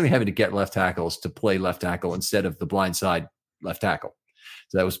constantly having to get left tackles to play left tackle instead of the blind side left tackle.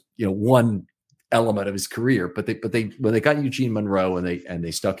 So that was, one element of his career. But when they got Eugene Monroe and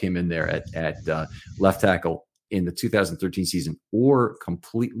they stuck him in there at left tackle in the 2013 season, Orr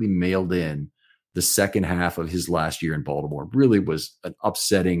completely mailed in the second half of his last year in Baltimore. Really was an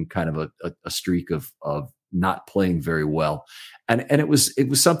upsetting kind of a streak of not playing very well. And it was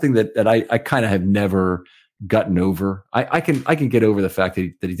something that I kind of have never gotten over. I can get over the fact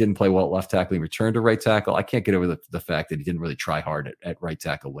that he didn't play well at left tackle. He returned to right tackle. I can't get over the fact that he didn't really try hard at right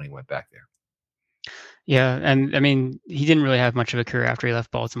tackle when he went back there. Yeah. And I mean, he didn't really have much of a career after he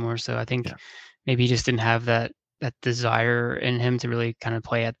left Baltimore. So I think maybe he just didn't have that desire in him to really kind of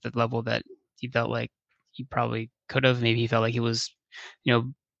play at the level that he felt like he probably could have. Maybe he felt like he was,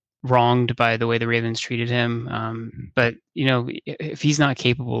 wronged by the way the Ravens treated him. But, if he's not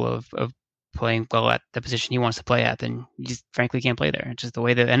capable of playing well at the position he wants to play at, then you just frankly can't play there. It's just the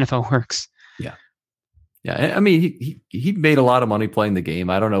way the NFL works. Yeah. Yeah. I mean, he made a lot of money playing the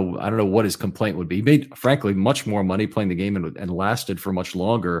game. I don't know what his complaint would be. He made, frankly, much more money playing the game and lasted for much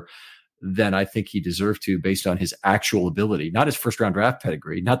longer than I think he deserved to, based on his actual ability, not his first round draft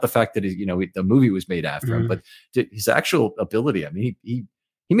pedigree, not the fact that the movie was made after him, but his actual ability. I mean, he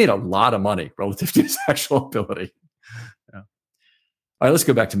made a lot of money relative to his actual ability. Yeah. All right, let's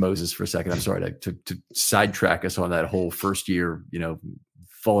go back to Moses for a second. I'm sorry to sidetrack us on that whole first year,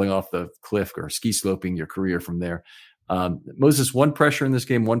 falling off the cliff or ski sloping your career from there. Moses, one pressure in this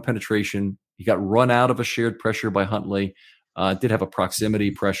game, one penetration. He got run out of a shared pressure by Huntley. Did have a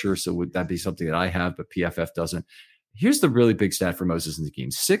proximity pressure, so would that be something that I have, but PFF doesn't. Here's the really big stat for Moses in the game.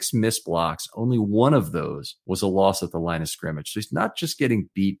 6 missed blocks. Only one of those was a loss at the line of scrimmage. So he's not just getting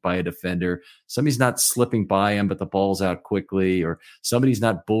beat by a defender. Somebody's not slipping by him, but the ball's out quickly, or somebody's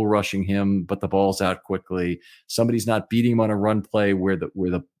not bull rushing him, but the ball's out quickly. Somebody's not beating him on a run play where the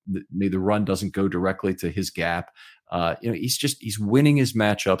run doesn't go directly to his gap. He's winning his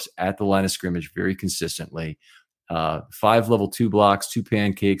matchups at the line of scrimmage very consistently. 5 level 2 blocks, 2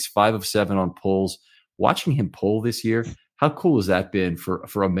 pancakes, 5 of 7 on pulls. Watching him pull this year, how cool has that been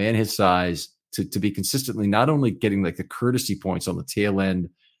for a man his size to be consistently not only getting like the courtesy points on the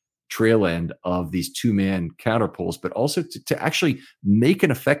trail end of these 2-man counter pulls, but also to actually make an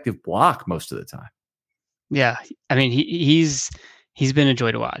effective block most of the time. Yeah, I mean he's been a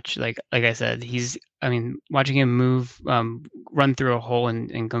joy to watch. Like I said, watching him move, run through a hole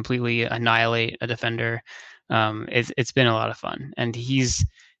and completely annihilate a defender. It's been a lot of fun, and he's,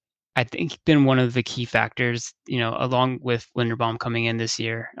 I think, been one of the key factors, along with Linderbaum coming in this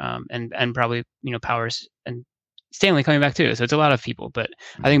year, and probably, Powers and Stanley coming back too. So it's a lot of people, but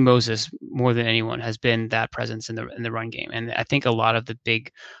I think Moses, more than anyone, has been that presence in the run game. And I think a lot of the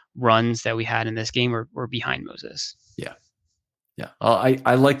big runs that we had in this game were behind Moses. Yeah. Yeah.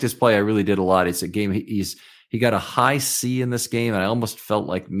 I liked his play. I really did a lot. It's a game. He got a high C in this game, and I almost felt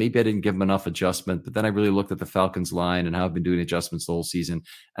like maybe I didn't give him enough adjustment. But then I really looked at the Falcons line and how I've been doing adjustments the whole season,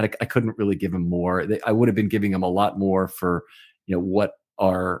 and I couldn't really give him more. I would have been giving him a lot more for what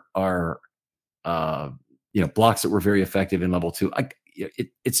are blocks that were very effective in level 2.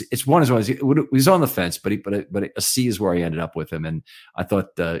 It's one as one. He was on the fence, but a C is where I ended up with him, and I thought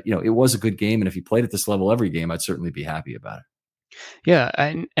it was a good game, and if he played at this level every game, I'd certainly be happy about it. Yeah,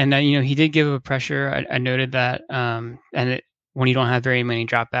 and he did give up pressure. I noted that, when you don't have very many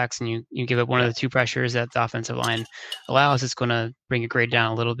dropbacks and you give up one of the 2 pressures that the offensive line allows, it's going to bring your grade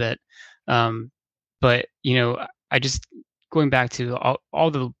down a little bit. But I just, going back to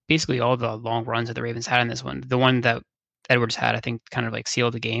basically all the long runs that the Ravens had in this one, the one that Edwards had, I think, kind of like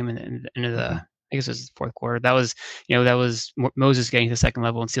sealed the game and into the. I guess it was the fourth quarter. That was Moses getting to the second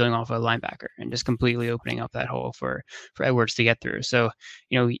level and sealing off a linebacker and just completely opening up that hole for Edwards to get through. So,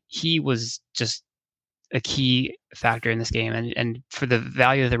 he was just a key factor in this game, and for the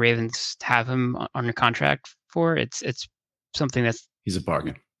value that the Ravens have him under contract for, it's something he's a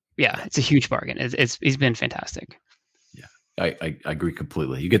bargain. Yeah, it's a huge bargain. He's been fantastic. Yeah, I agree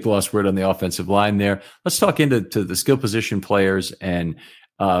completely. You get the last word on the offensive line there. Let's talk into the skill position players and.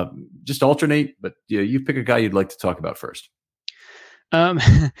 Just alternate, but you pick a guy you'd like to talk about first. Not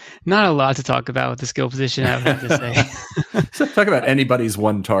a lot to talk about with the skill position, I would have to say. So talk about anybody's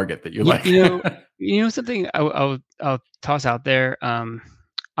one target that you like. Something I'll toss out there. I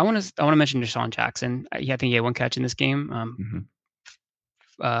want to mention Deshaun Jackson. I think he had 1 catch in this game.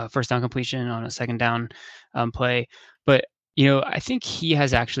 First down completion on a second down play, but I think he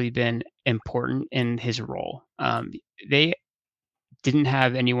has actually been important in his role. They didn't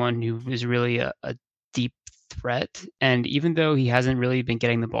have anyone who was really a deep threat. And even though he hasn't really been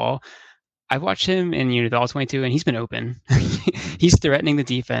getting the ball, I've watched him in the All-22, and he's been open. He's threatening the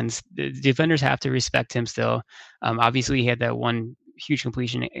defense. The defenders have to respect him still. Obviously, he had that one huge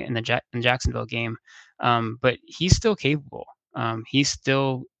completion in the Jacksonville game, but he's still capable. He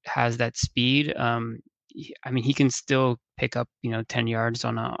still has that speed. He can still pick up 10 yards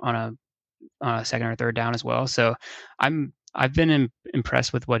on a second or third down as well. So I've been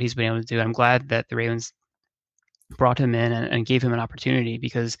impressed with what he's been able to do. I'm glad that the Ravens brought him in and gave him an opportunity,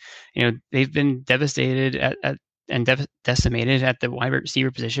 because they've been devastated decimated at the wide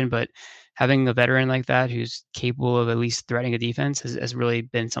receiver position, but having a veteran like that who's capable of at least threatening a defense has really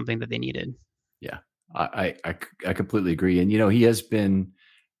been something that they needed. Yeah, I completely agree. And he has been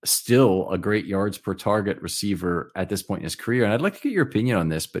still a great yards per target receiver at this point in his career. And I'd like to get your opinion on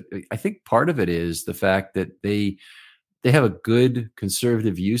this, but I think part of it is the fact that they have a good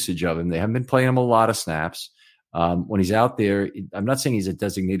conservative usage of him. They haven't been playing him a lot of snaps. When he's out there, I'm not saying he's a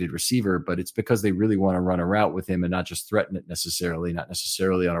designated receiver, but it's because they really want to run a route with him and not just threaten it necessarily, not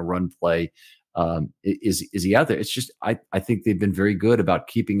necessarily on a run play. Is he out there? It's just, I think they've been very good about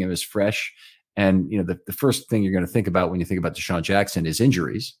keeping him as fresh. And, the first thing you're going to think about when you think about Deshaun Jackson is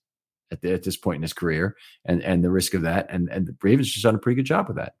injuries at this point in his career and the risk of that. And the Ravens just done a pretty good job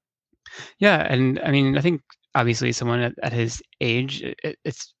with that. Yeah. And I think obviously someone at his age,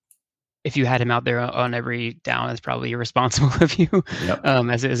 it's, if you had him out there on every down, it's probably irresponsible of you. Yep.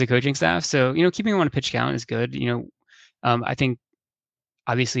 As a coaching staff. So, keeping him on a pitch count is good. I think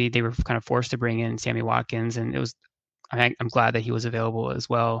obviously they were kind of forced to bring in Sammy Watkins, and I'm glad that he was available as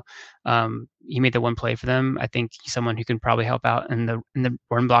well. He made the one play for them. I think he's someone who can probably help out in the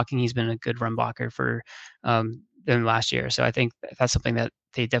run blocking. He's been a good run blocker for them last year. So I think that's something that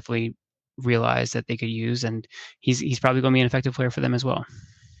they definitely realized that they could use, and he's probably going to be an effective player for them as well.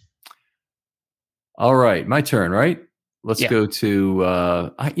 All right, my turn, right? Let's Yeah. go to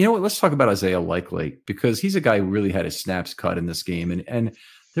you know what? Let's talk about Isaiah Likely, because he's a guy who really had his snaps cut in this game, and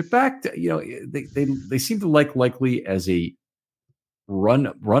they're back to, you know, they seem to like Likely as a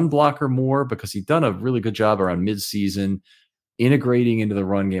run blocker more, because he'd done a really good job around midseason integrating into the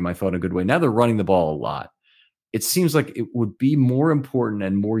run game, I thought, in a good way. Now they're running the ball a lot. It seems like it would be more important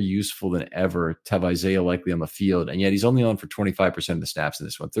and more useful than ever to have Isaiah Likely on the field, and yet he's only on for 25% of the snaps in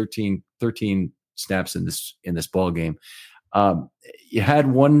this one. 13 snaps in this ball game. You had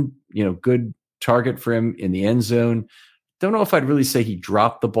one, you know, good target for him in the end zone. Don't know if I'd really say he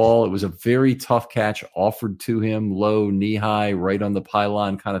dropped the ball. It was a very tough catch offered to him, low, knee high, right on the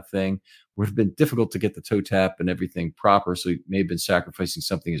pylon kind of thing. Would have been difficult to get the toe tap and everything proper, so he may have been sacrificing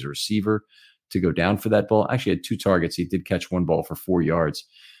something as a receiver to go down for that ball. Actually had 2 targets. He did catch one ball for 4 yards.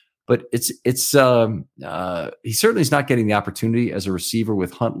 But he certainly is not getting the opportunity as a receiver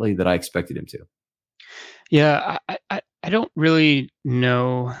with Huntley that I expected him to. Yeah, I don't really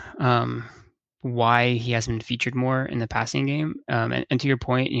know why he hasn't been featured more in the passing game. And to your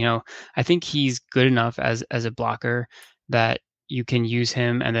point, you know, I think he's good enough as a blocker that you can use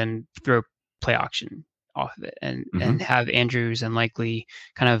him and then throw play action off of it, and have Andrews and Likely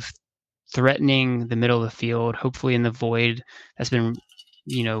kind of threatening the middle of the field, hopefully in the void that's been,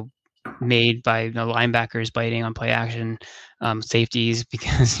 you know, made by linebackers biting on play action, safeties,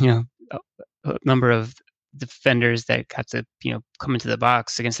 because, you know, a number of defenders that have to, you know, come into the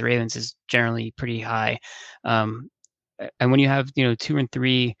box against the Ravens is generally pretty high. And when you have, you know, 2 and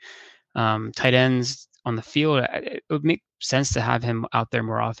 3 tight ends on the field, it would make sense to have him out there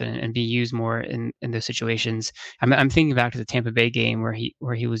more often and be used more in those situations. I'm thinking back to the Tampa Bay game where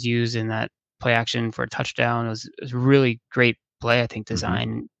he was used in that play action for a touchdown. It was a really great play, I think,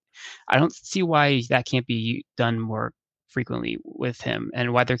 design. I don't see why that can't be done more frequently with him,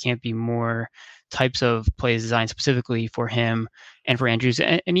 and why there can't be more types of plays designed specifically for him and for Andrews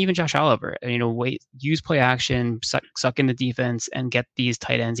and even Josh Oliver. You know, use play action, suck in the defense, and get these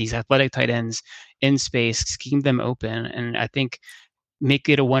tight ends, these athletic tight ends, in space, scheme them open. And I think make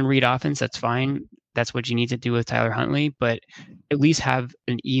it a one-read offense. That's fine. That's what you need to do with Tyler Huntley, but at least have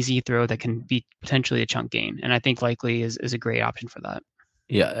an easy throw that can be potentially a chunk gain. And I think Likely is a great option for that.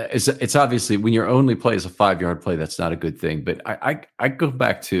 Yeah, it's obviously when your only play is a 5-yard play, that's not a good thing. But I go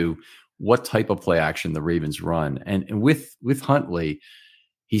back to what type of play action the Ravens run, and with Huntley,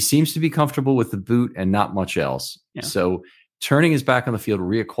 he seems to be comfortable with the boot and not much else. Yeah. So turning his back on the field,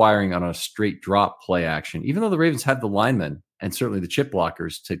 reacquiring on a straight drop play action, even though the Ravens have the linemen and certainly the chip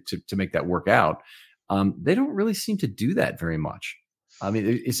blockers to make that work out, they don't really seem to do that very much. I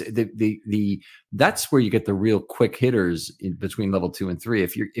mean, it's that's where you get the real quick hitters in between level 2 and 3.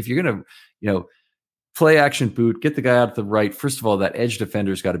 If you're going to, you know, play action boot, get the guy out to the right. First of all, that edge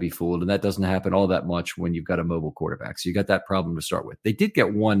defender's got to be fooled, and that doesn't happen all that much when you've got a mobile quarterback. So you got that problem to start with. They did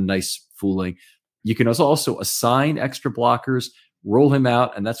get one nice fooling. You can also assign extra blockers, roll him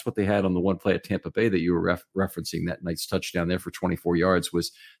out, and that's what they had on the one play at Tampa Bay that you were referencing. That nice touchdown there for 24 yards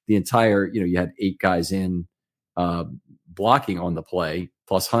was the entire. You know, you had 8 guys in blocking on the play,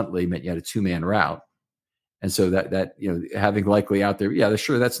 plus Huntley meant you had a 2-man route, and so that you know, having Likely out there, yeah,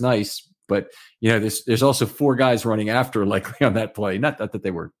 sure, that's nice. But, you know, there's also 4 guys running after Likely on that play. Not that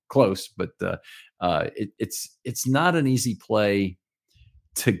they were close, but it's not an easy play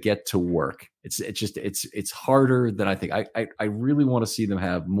to get to work. It's harder than I think. I really want to see them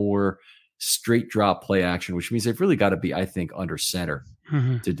have more straight drop play action, which means they've really got to be, I think, under center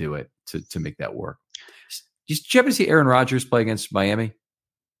to do it, to make that work. Did you ever see Aaron Rodgers play against Miami?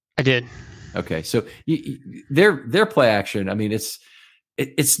 I did. Okay, so their play action, I mean,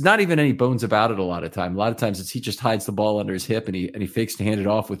 it's not even any bones about it a lot of time. A lot of times he just hides the ball under his hip and he fakes to hand it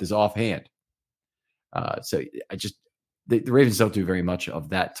off with his offhand. So the Ravens don't do very much of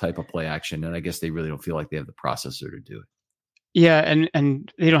that type of play action, and I guess they really don't feel like they have the processor to do it. Yeah,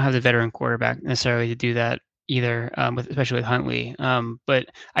 and they don't have the veteran quarterback necessarily to do that either, especially with Huntley. But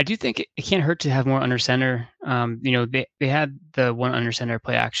I do think it can't hurt to have more under center. You know, they had the one under center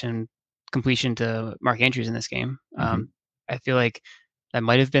play action completion to Mark Andrews in this game. I feel like that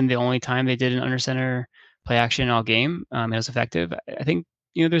might have been the only time they did an under center play action all game. It was effective. I think,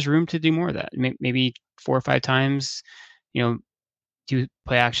 you know, there's room to do more of that. Maybe 4 or 5 times, you know, do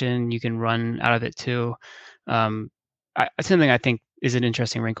play action. You can run out of it too. It's something I think is an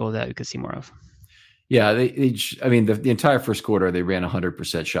interesting wrinkle that we could see more of. Yeah, the entire first quarter, they ran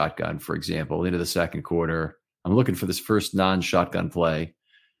 100% shotgun, for example. Into the second quarter, I'm looking for this first non-shotgun play.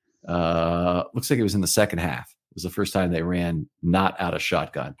 Looks like it was in the second half. It was the first time they ran not out of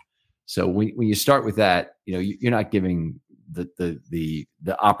shotgun. So when you start with that, you're not giving the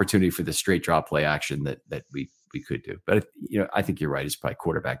opportunity for the straight drop play action that we could do. But I think you're right. It's probably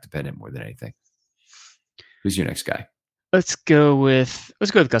quarterback dependent more than anything. Who's your next guy? Let's go with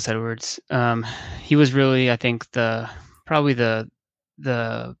Gus Edwards. He was really, I think, probably the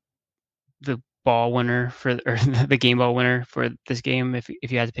ball winner or the game ball winner for this game. If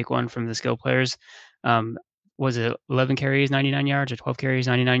you had to pick one from the skill players, was it 11 carries, 99 yards, or 12 carries,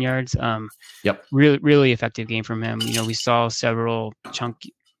 99 yards? Yep. Really, really effective game from him. We saw several chunk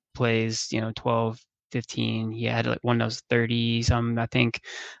plays. 12, 15. He had like one that was 30 some, I think.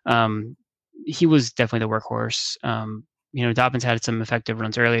 He was definitely the workhorse. Dobbins had some effective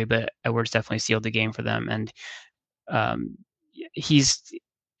runs early, but Edwards definitely sealed the game for them. And he's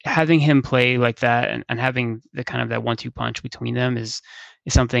having him play like that and having the kind of that 1-2 punch between them is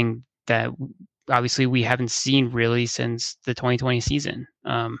something that obviously we haven't seen really since the 2020 season.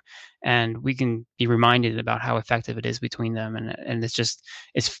 And we can be reminded about how effective it is between them. And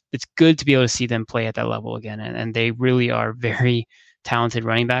it's good to be able to see them play at that level again. And they really are very talented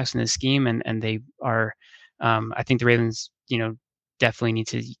running backs in this scheme. And they are, I think the Ravens, definitely need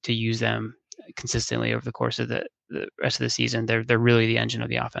to use them consistently over the course of the rest of the season. They're really the engine of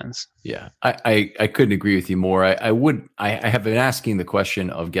the offense. Yeah, I couldn't agree with you more. I have been asking the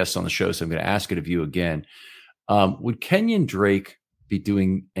question of guests on the show, so I'm going to ask it of you again. Would Kenyon Drake be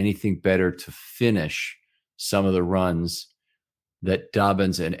doing anything better to finish some of the runs that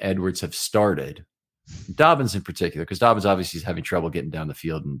Dobbins and Edwards have started? Dobbins in particular, because Dobbins obviously is having trouble getting down the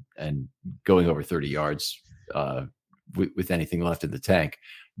field and going over 30 yards with anything left in the tank.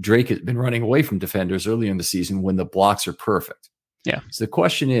 Drake has been running away from defenders earlier in the season when the blocks are perfect. Yeah. So the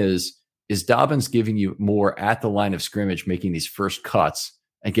question is Dobbins giving you more at the line of scrimmage, making these first cuts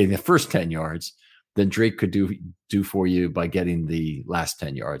and getting the first 10 yards than Drake could do for you by getting the last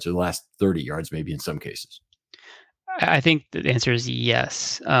 10 yards or the last 30 yards, maybe in some cases? I think the answer is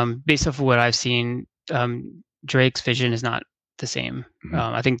yes. Based off of what I've seen, Drake's vision is not the same. Mm-hmm.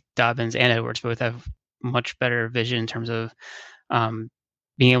 I think Dobbins and Edwards both have much better vision in terms of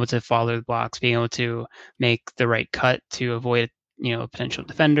being able to follow the blocks, being able to make the right cut to avoid, a potential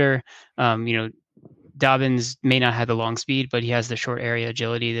defender. Dobbins may not have the long speed, but he has the short area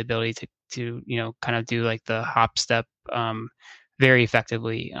agility, the ability to kind of do like the hop step very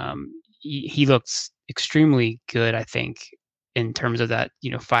effectively. He looks extremely good, I think, in terms of that,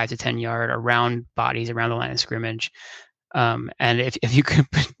 5 to 10 yard around bodies around the line of scrimmage. And if you could,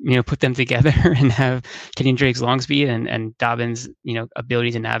 put them together and have Kenyon Drake's long speed and Dobbins,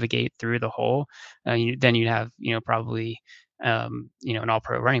 ability to navigate through the hole, then you'd have, probably, an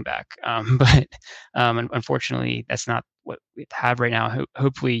all-pro running back. But unfortunately, that's not what we have right now.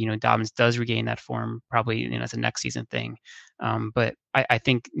 Hopefully, Dobbins does regain that form. Probably, it's a next season thing. But I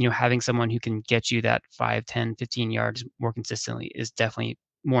think, having someone who can get you that 5, 10, 15 yards more consistently is definitely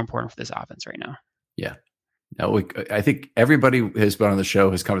more important for this offense right now. Yeah. Now, I think everybody who has been on the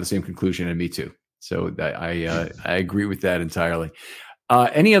show has come to the same conclusion, and me too. So I agree with that entirely.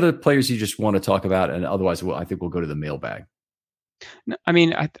 Any other players you just want to talk about? And otherwise, I think we'll go to the mailbag. No, I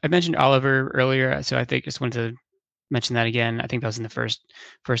mean, I mentioned Oliver earlier, so I think just wanted to mention that again. I think that was in the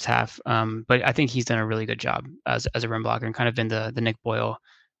first half. But I think he's done a really good job as a run blocker and kind of been the Nick Boyle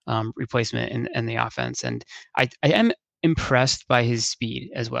replacement in the offense. And I am impressed by his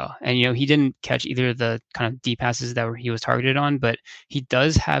speed as well. And, he didn't catch either of the kind of deep passes that he was targeted on, but he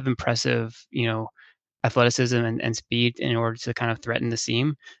does have impressive, athleticism and speed in order to kind of threaten the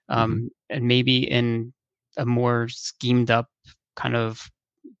seam. And maybe in a more schemed up kind of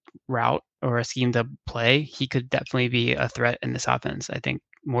route or a schemed up play, he could definitely be a threat in this offense, I think,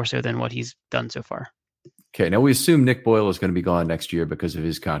 more so than what he's done so far. Okay. Now we assume Nick Boyle is going to be gone next year because of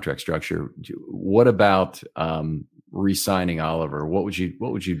his contract structure. What about re-signing Oliver? What would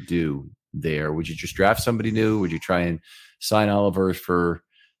you do there? Would you just draft somebody new? Would you try and sign Oliver for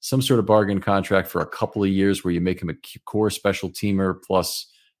some sort of bargain contract for a couple of years where you make him a core special teamer plus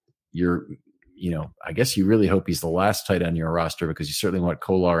I guess you really hope he's the last tight end on your roster because you certainly want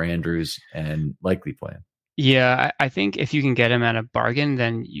Kolar, Andrews, and likely playing. Yeah, I think if you can get him at a bargain,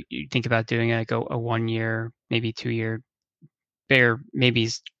 then you think about doing like a 1 year, maybe 2 year, bare, maybe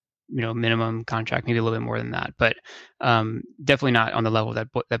minimum contract, maybe a little bit more than that, but definitely not on the level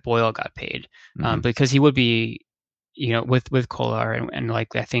that Boyle got paid, because he would be, with Kolar and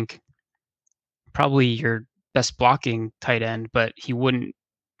likely, I think probably your best blocking tight end, but he wouldn't,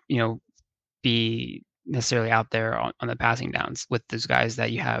 be necessarily out there on the passing downs with those guys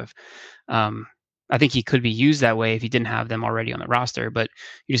that you have. I think he could be used that way if he didn't have them already on the roster, but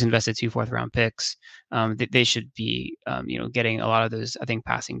you just invested 2 4th-round picks. They should be, getting a lot of those, I think,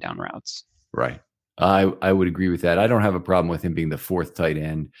 passing down routes. Right. I would agree with that. I don't have a problem with him being the 4th tight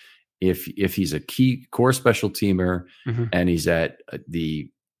end if he's a key core special teamer and he's at the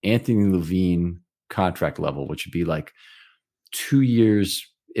Anthony Levine contract level, which would be like 2 years.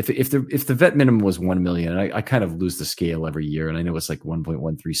 If the vet minimum was $1 million, I kind of lose the scale every year, and I know it's like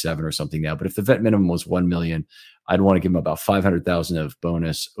 1.137 or something now. But if the vet minimum was $1 million, I'd want to give him about $500,000 of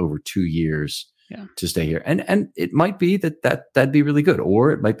bonus over 2 years to stay here. And it might be that'd be really good,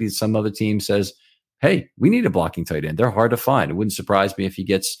 or it might be some other team says, "Hey, we need a blocking tight end. They're hard to find." It wouldn't surprise me if he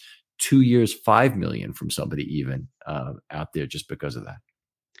gets 2 years, $5 million from somebody even out there just because of that.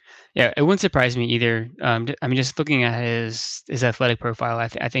 Yeah, it wouldn't surprise me either. I mean, just looking at his athletic profile,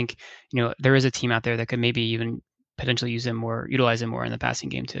 I think there is a team out there that could maybe even potentially utilize him more in the passing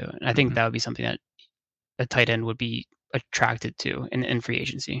game too. And I think that would be something that a tight end would be attracted to in free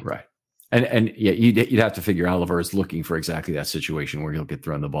agency. Right. And yeah, you'd have to figure Oliver is looking for exactly that situation where he'll get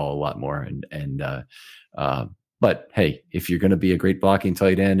thrown the ball a lot more. But hey, if you're going to be a great blocking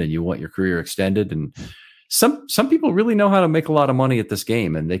tight end and you want your career extended, and some people really know how to make a lot of money at this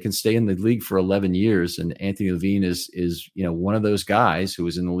game, and they can stay in the league for 11 years. And Anthony Levine is one of those guys who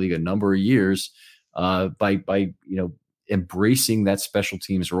was in the league a number of years by embracing that special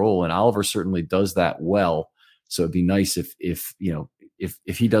teams role. And Oliver certainly does that well. So it'd be nice if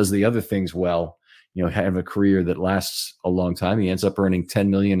he does the other things well, have a career that lasts a long time. He ends up earning $10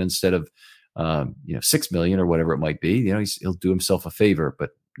 million instead of $6 million or whatever it might be. He'll do himself a favor. But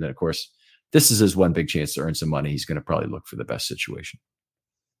then, of course, this is his one big chance to earn some money. He's going to probably look for the best situation.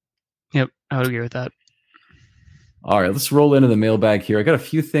 Yep, I would agree with that. All right, let's roll into the mailbag here. I got a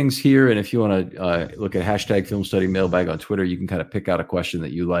few things here, and if you want to look at hashtag Film Study Mailbag on Twitter, you can kind of pick out a question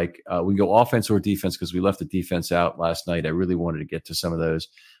that you like. We can go offense or defense because we left the defense out last night. I really wanted to get to some of those,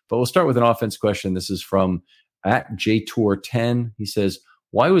 but we'll start with an offense question. This is from @JTour10. He says,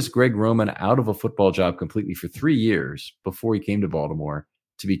 "Why was Greg Roman out of a football job completely for 3 years before he came to Baltimore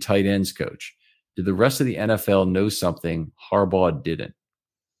to be tight ends coach? Did the rest of the NFL know something Harbaugh didn't?"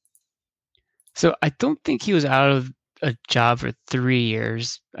 So I don't think he was out of a job for 3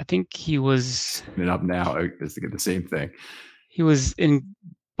 years. I think he was up now. It's the same thing. He was in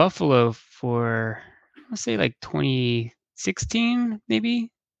Buffalo for, let's say, like 2016,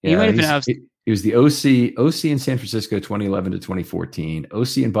 maybe. Yeah, he might have been out. He was the OC in San Francisco 2011 to 2014,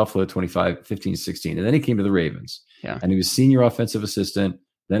 OC in Buffalo 15-16, and then he came to the Ravens. Yeah. And he was senior offensive assistant,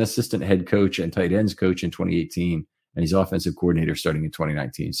 then assistant head coach and tight ends coach in 2018, and he's offensive coordinator starting in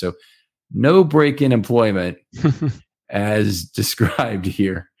 2019. So no break in employment as described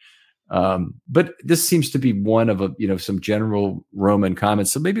here. But this seems to be one of some general Roman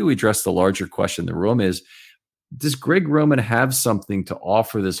comments. So maybe we address the larger question. The Rome is, does Greg Roman have something to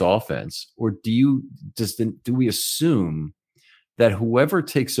offer this offense, or do we assume that whoever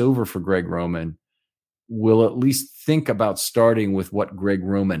takes over for Greg Roman will at least think about starting with what Greg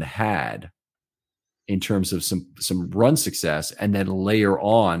Roman had in terms of some run success and then layer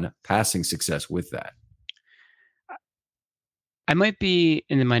on passing success with that? I might be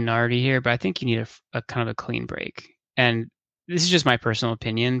in the minority here, but I think you need a kind of a clean break. And this is just my personal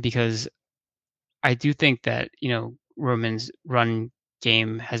opinion, because I do think that, Roman's run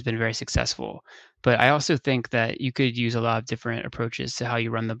game has been very successful, but I also think that you could use a lot of different approaches to how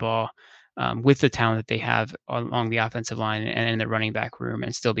you run the ball with the talent that they have along the offensive line and in the running back room,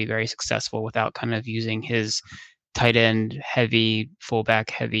 and still be very successful without kind of using his tight end heavy, fullback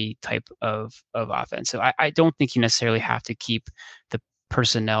heavy type of offense. So I don't think you necessarily have to keep the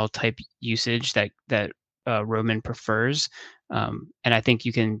personnel type usage that Roman prefers. And I think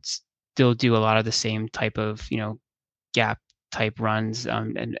you can still do a lot of the same type of, gap type runs.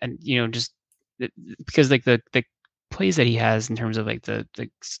 And just because like the plays that he has in terms of like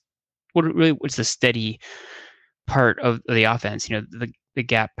what's the steady part of the offense, the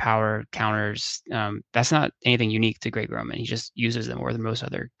gap power counters, that's not anything unique to Greg Roman. He just uses them more than most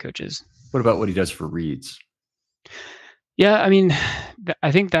other coaches. What about what he does for reads? Yeah, I mean,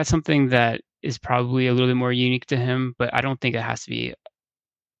 I think that's something that is probably a little bit more unique to him, but I don't think it has to be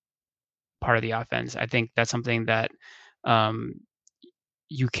part of the offense. I think that's something that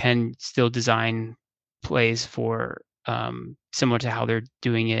you can still design plays for, similar to how they're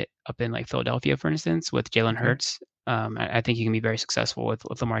doing it up in like Philadelphia, for instance, with Jalen Hurts. I think you can be very successful with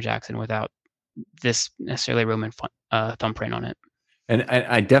Lamar Jackson without this necessarily Roman thumbprint on it. And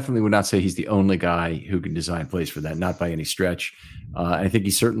I definitely would not say he's the only guy who can design plays for that, not by any stretch. I think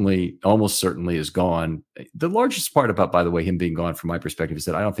he almost certainly is gone. The largest part about, by the way, him being gone from my perspective is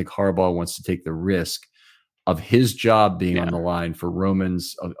that I don't think Harbaugh wants to take the risk of his job being on the line for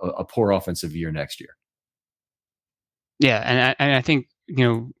Roman's a poor offensive year next year. Yeah, and I think,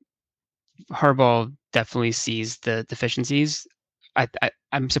 Harbaugh definitely sees the deficiencies.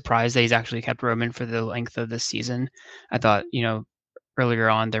 I'm surprised that he's actually kept Roman for the length of this season. I thought, earlier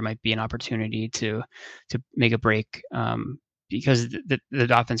on there might be an opportunity to make a break because the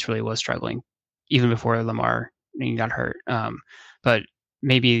offense really was struggling even before Lamar got hurt. But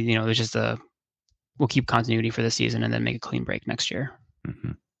maybe, there's just we'll keep continuity for the season and then make a clean break next year.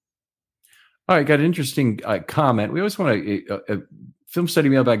 Mm-hmm. All right, got an interesting comment. We always want to Film Study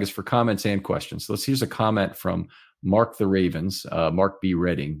Mailbag is for comments and questions. So here's a comment from Mark the Ravens, Mark B.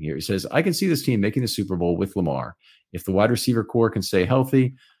 Redding here. He says, I can see this team making the Super Bowl with Lamar. If the wide receiver core can stay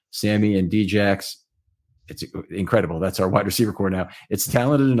healthy, Sammy and Djax, it's incredible. That's our wide receiver core now. It's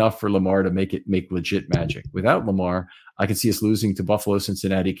talented enough for Lamar to make legit magic. Without Lamar, I can see us losing to Buffalo,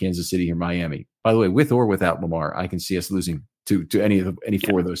 Cincinnati, Kansas City, or Miami. By the way, with or without Lamar, I can see us losing to any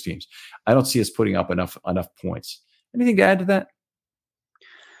four of those teams. I don't see us putting up enough points. Anything to add to that?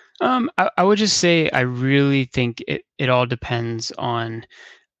 I would just say I really think it all depends on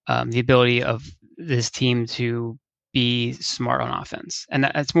the ability of this team to be smart on offense, and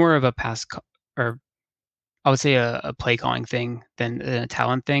that's more of a or I would say a play calling thing than a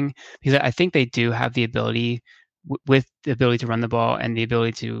talent thing, because I think they do have the ability with the ability to run the ball and the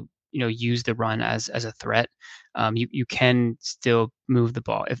ability to use the run as a threat. You can still move the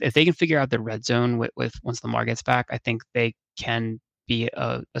ball if they can figure out the red zone with once Lamar gets back. I think they can be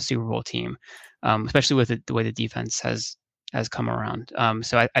a Super Bowl team, especially with the way the defense has come around.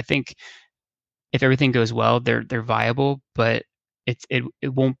 So I think if everything goes well, they're viable, but it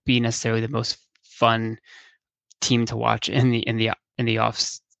won't be necessarily the most fun team to watch in the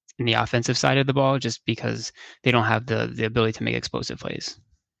offensive side of the ball, just because they don't have the ability to make explosive plays.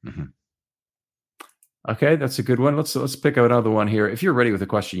 Mm-hmm. Okay, that's a good one. Let's pick out another one here. If you're ready with a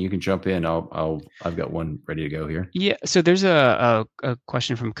question, you can jump in. I've got one ready to go here. Yeah. So there's a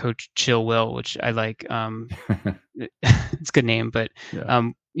question from Coach Chill Will, which I like. It's a good name, but yeah.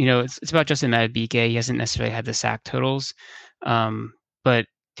 It's about Justin Madubuike. He hasn't necessarily had the sack totals, but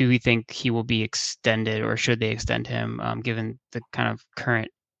do we think he will be extended, or should they extend him, given the kind of current,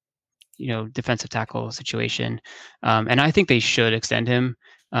 defensive tackle situation? And I think they should extend him.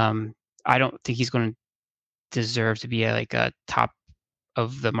 I don't think he's going to deserve to be a top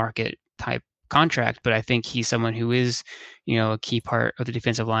of the market type contract, but I think he's someone who is, a key part of the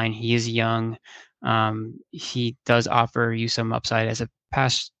defensive line. He is young. He does offer you some upside as a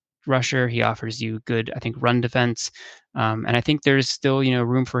pass rusher. He offers you good, I think, run defense. And I think there's still,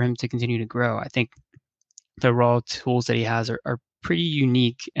 room for him to continue to grow. I think the raw tools that he has are pretty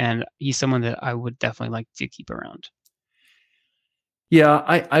unique, and he's someone that I would definitely like to keep around. Yeah,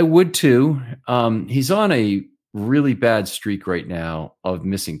 I would too. He's on a really bad streak right now of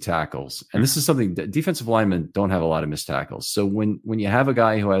missing tackles. And this is something that defensive linemen don't have a lot of missed tackles. So when you have a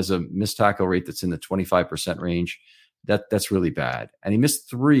guy who has a missed tackle rate that's in the 25% range, that's really bad. And he missed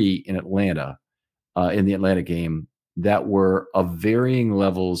 3 in Atlanta, in the Atlanta game, that were of varying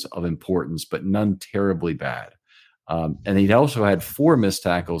levels of importance, but none terribly bad. And he'd also had 4 missed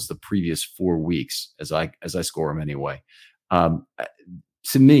tackles the previous 4 weeks, as I score him anyway.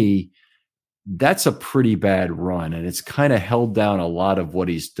 To me, that's a pretty bad run, and it's kind of held down a lot of what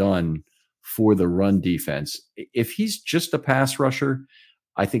he's done for the run defense. If he's just a pass rusher,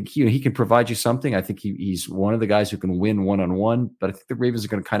 I think he can provide you something. I think he's one of the guys who can win one-on-one, but I think the Ravens are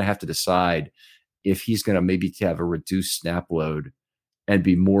going to kind of have to decide if he's going to maybe have a reduced snap load and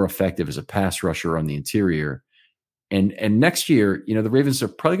be more effective as a pass rusher on the interior. And next year, the Ravens are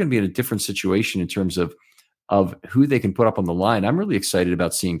probably going to be in a different situation in terms of who they can put up on the line. I'm really excited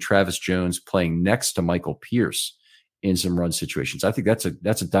about seeing Travis Jones playing next to Michael Pierce in some run situations. I think that's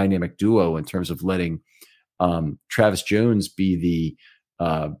a dynamic duo in terms of letting Travis Jones be the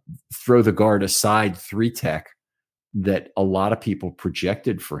throw the guard aside 3 tech that a lot of people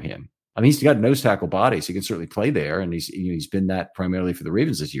projected for him. I mean, he's got nose tackle body, so he can certainly play there, and he's been that primarily for the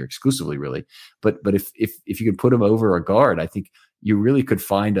Ravens this year, exclusively, really. But if you could put him over a guard, I think you really could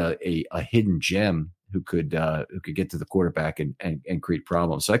find a hidden gem who could get to the quarterback and create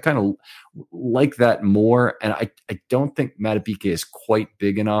problems. So I kind of like that more. And I don't think Madubuike is quite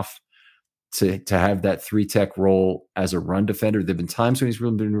big enough to have that 3 tech role as a run defender. There've been times when he's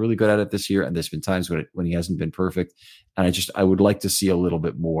been really good at it this year, and there's been times when he hasn't been perfect. And I would like to see a little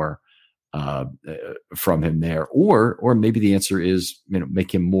bit more from him there, or maybe the answer is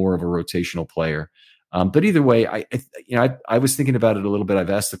make him more of a rotational player. But either way, I was thinking about it a little bit. I've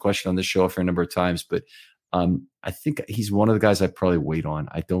asked the question on this show for a number of times, but I think he's one of the guys I'd probably wait on.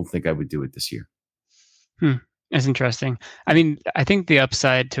 I don't think I would do it this year. That's interesting. I mean, I think the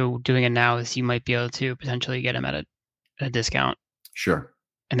upside to doing it now is you might be able to potentially get him at a discount. Sure.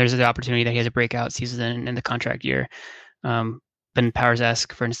 And there's the opportunity that he has a breakout season in the contract year. Ben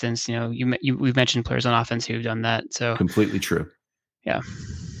Powers-esque, for instance, we've mentioned players on offense who've done that. So completely true. Yeah.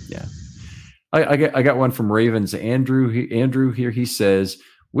 I got one from Ravens. Andrew here. He says,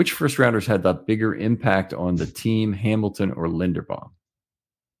 which first rounders had the bigger impact on the team, Hamilton or Linderbaum?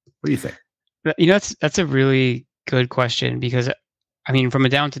 What do you think? That's a really good question, because I mean, from a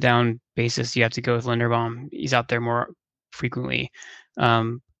down to down basis, you have to go with Linderbaum. He's out there more frequently.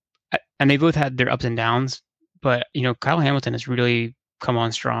 And they both had their ups and downs, but Kyle Hamilton has really come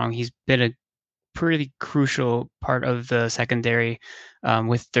on strong. He's been a pretty crucial part of the secondary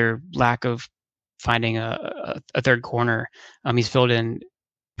with their lack of finding a third corner. He's filled in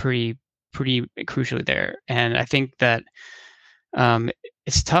pretty crucially there, and I think that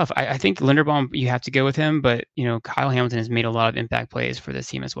it's tough. I think Linderbaum, you have to go with him, but Kyle Hamilton has made a lot of impact plays for this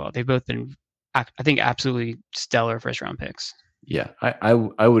team as well. They've both been, I think, absolutely stellar first round picks. Yeah, I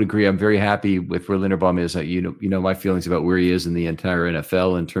would agree. I'm very happy with where Linderbaum is. My feelings about where he is in the entire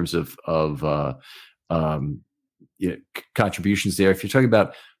NFL in terms of contributions there. If you're talking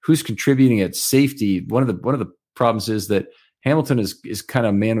about who's contributing at safety, one of the problems is that Hamilton is kind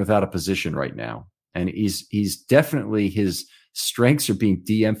of man without a position right now, and he's definitely, his strengths are being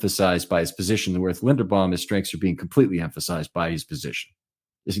de-emphasized by his position, whereas Linderbaum, his strengths are being completely emphasized by his position.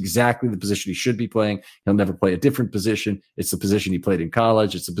 It's exactly the position he should be playing. He'll never play a different position. It's the position he played in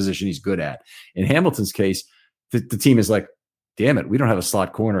college. It's the position he's good at. In Hamilton's case, the team is like, damn it, we don't have a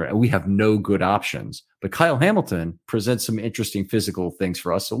slot corner and we have no good options. But Kyle Hamilton presents some interesting physical things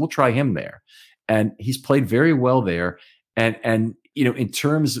for us, so we'll try him there. And he's played very well there. And in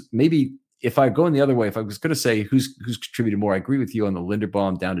terms, maybe if I go in the other way, if I was going to say who's contributed more, I agree with you on the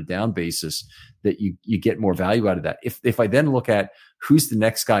Linderbaum down to down basis that you get more value out of that. If I then look at who's the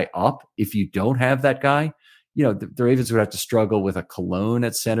next guy up, if you don't have that guy, the Ravens would have to struggle with a Cologne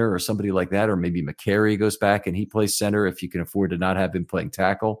at center or somebody like that, or maybe McCary goes back and he plays center if you can afford to not have him playing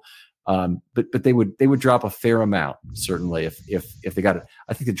tackle. But they would drop a fair amount, certainly, if they got it.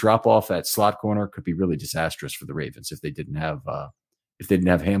 I think the drop off at slot corner could be really disastrous for the Ravens if they didn't have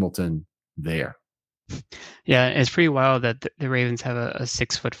Hamilton there. Yeah, it's pretty wild that the Ravens have a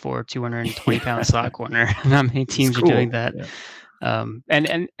 6'4", 220-pound slot corner. Not many teams are doing that. Yeah.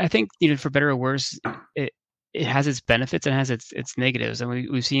 And I think for better or worse, it has its benefits and has its negatives. And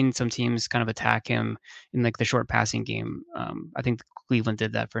we've seen some teams kind of attack him in like the short passing game. I think Cleveland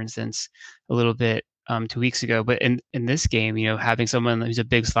did that, for instance, a little bit 2 weeks ago. But in this game, having someone who's a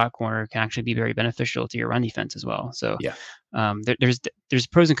big slot corner can actually be very beneficial to your run defense as well. So yeah, there's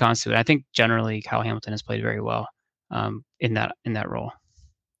pros and cons to it. I think generally Kyle Hamilton has played very well in that role.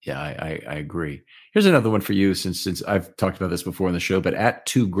 Yeah, I agree. Here's another one for you, since I've talked about this before on the show, but at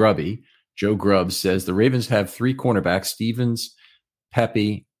 2 Grubby, Joe Grubbs says the Ravens have 3 cornerbacks, Stevens,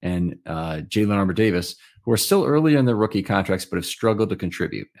 Pepe, and Jalen Armour-Davis, who are still early in their rookie contracts but have struggled to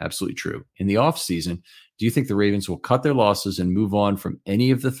contribute. Absolutely true. In the offseason, do you think the Ravens will cut their losses and move on from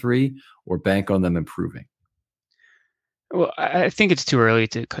any of the 3, or bank on them improving? Well, I think it's too early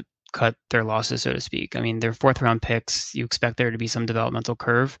to cut their losses, so to speak. I mean, they're 4th round picks. You expect there to be some developmental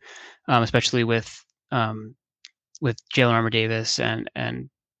curve, especially with Jalen Armour-Davis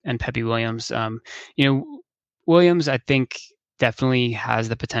and Pepe Williams. Williams, I think, definitely has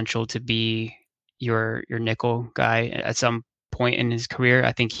the potential to be your nickel guy at some point in his career.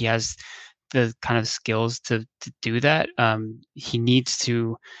 I think he has the kind of skills to do that. He needs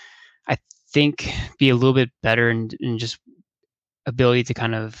to, I think, be a little bit better in just ability to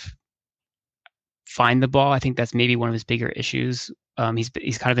kind of find the ball. I think that's maybe one of his bigger issues.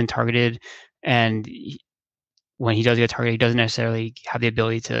 He's kind of been targeted, and when he does get targeted, he doesn't necessarily have the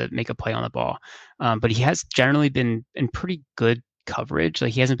ability to make a play on the ball. But he has generally been in pretty good coverage.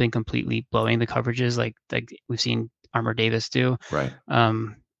 Like, he hasn't been completely blowing the coverages like we've seen Armour-Davis do. Right.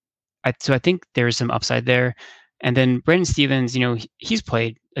 So I think there's some upside there. And then Brandon Stevens, he's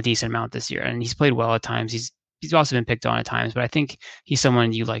played a decent amount this year, and he's played well at times. He's also been picked on at times, but I think he's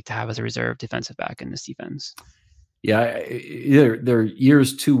someone you like to have as a reserve defensive back in this defense. Yeah, their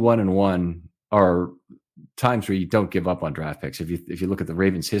years 2, 1, and 1 are times where you don't give up on draft picks. If you look at the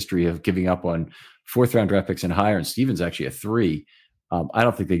Ravens' history of giving up on 4th round draft picks and higher, and Stevens actually a 3, I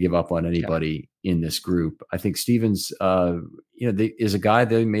don't think they give up on anybody in this group. I think Stevens, is a guy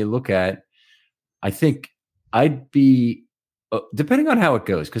they may look at. I think I'd be, depending on how it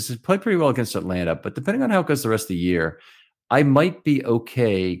goes, because he played pretty well against Atlanta, but depending on how it goes the rest of the year, I might be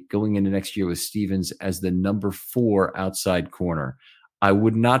okay going into next year with Stevens as the number 4 outside corner. I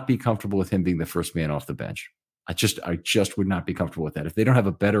would not be comfortable with him being the first man off the bench. I just would not be comfortable with that. If they don't have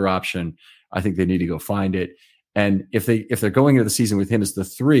a better option, I think they need to go find it. And if they're going into the season with him as the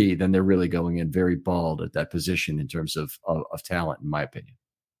 3, then they're really going in very bald at that position in terms of talent, in my opinion.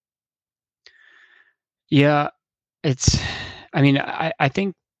 Yeah, I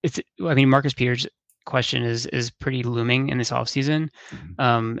think Marcus Peters' question is pretty looming in this offseason.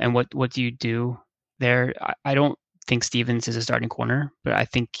 And what do you do there? I don't think Stevens is a starting corner, but I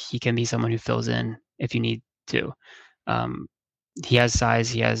think he can be someone who fills in if you need to. He has size,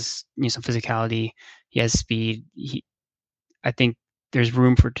 he has some physicality, he has speed. I think there's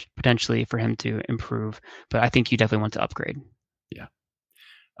room for potentially for him to improve, but I think you definitely want to upgrade.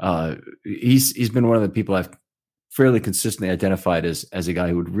 Yeah. He's been one of the people I've fairly consistently identified as a guy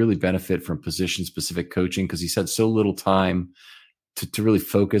who would really benefit from position specific coaching, because he's had so little time to really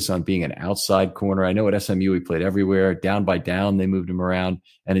focus on being an outside corner. I know at SMU he played everywhere. Down by down, they moved him around.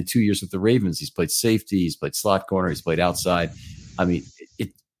 And in 2 years with the Ravens, he's played safety, he's played slot corner, he's played outside. I mean,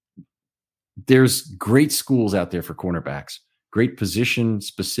 there's great schools out there for cornerbacks, great position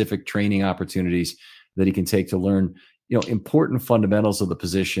specific training opportunities that he can take to learn, important fundamentals of the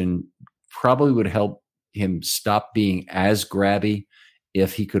position. Probably would help him stop being as grabby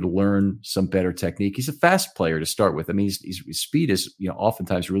if he could learn some better technique. He's a fast player to start with. I mean, his speed is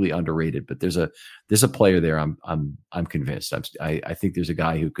oftentimes really underrated, but there's a player there. I'm convinced. I think there's a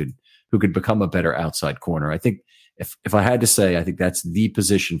guy who could become a better outside corner. I think if I had to say, I think that's the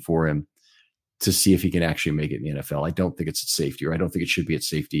position for him to see if he can actually make it in the NFL. I don't think it's at safety, or I don't think it should be at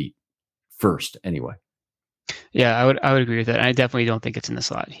safety first anyway. Yeah, I would agree with that. And I definitely don't think it's in the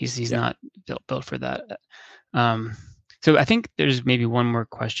slot. He's not built for that. So I think there's maybe one more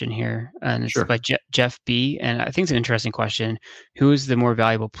question here, and it's by Jeff B. And I think it's an interesting question. Who is the more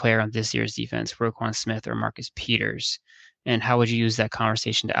valuable player on this year's defense, Roquan Smith or Marcus Peters? And how would you use that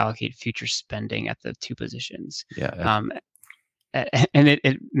conversation to allocate future spending at the 2 positions? Yeah. And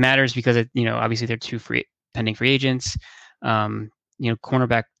it matters because obviously they're 2 pending free agents.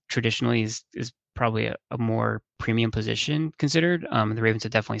 Cornerback traditionally is probably a more premium position considered. The Ravens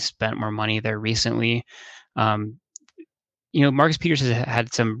have definitely spent more money there recently. Marcus Peters has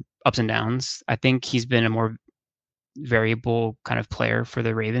had some ups and downs. I think he's been a more variable kind of player for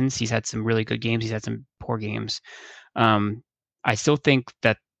the Ravens. He's had some really good games. He's had some poor games. I still think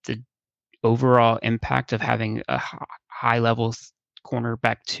that the overall impact of having a high level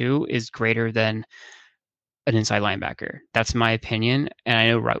cornerback 2 is greater than an inside linebacker. That's my opinion. And I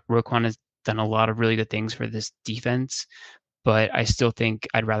know Roquan has done a lot of really good things for this defense, but I still think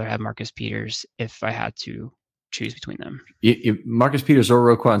I'd rather have Marcus Peters if I had to choose between them. If Marcus Peters or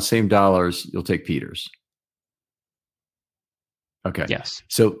Roquan, same dollars, you'll take Peters. Okay. Yes.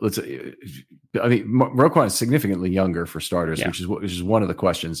 So Roquan is significantly younger for starters, which is one of the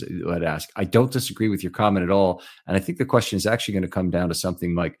questions I'd ask. I don't disagree with your comment at all. And I think the question is actually going to come down to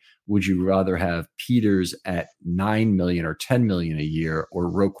something like, would you rather have Peters at $9 million or $10 million a year,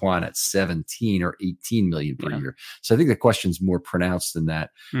 or Roquan at 17 or 18 million per year? So I think the question's more pronounced than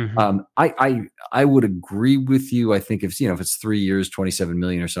that. Mm-hmm. I would agree with you. I think if it's 3 years, 27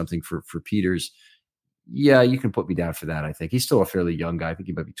 million or something for Peters, yeah, you can put me down for that. I think he's still a fairly young guy. I think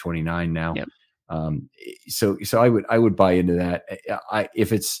he might be 29 now. Yep. So I would buy into that.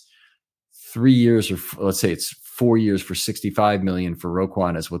 If it's 3 years, or let's say it's 4 years for 65 million for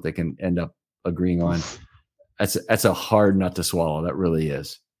Roquan is what they can end up agreeing on. That's a hard nut to swallow. That really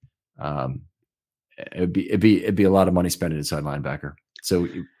is. It'd be a lot of money spent inside linebacker. So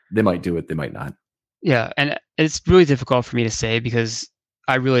they might do it. They might not. Yeah. And it's really difficult for me to say because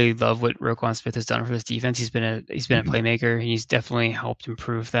I really love what Roquan Smith has done for this defense. He's been a playmaker. He's definitely helped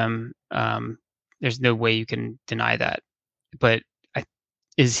improve them. There's no way you can deny that. But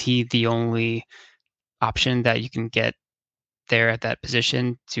is he the only option that you can get there at that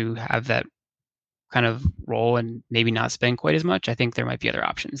position to have that kind of role and maybe not spend quite as much? I think there might be other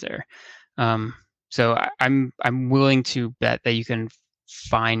options there. So I'm willing to bet that you can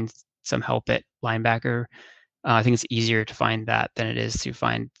find some help at linebacker. I think it's easier to find that than it is to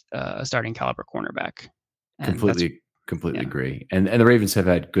find a starting caliber cornerback. And completely agree. And the Ravens have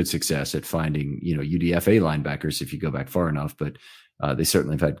had good success at finding, UDFA linebackers if you go back far enough, but they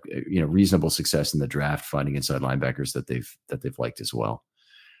certainly have had, reasonable success in the draft finding inside linebackers that they've liked as well.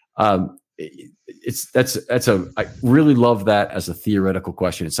 I really love that as a theoretical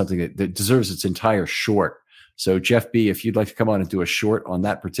question. It's something that deserves its entire short. So Jeff B., if you'd like to come on and do a short on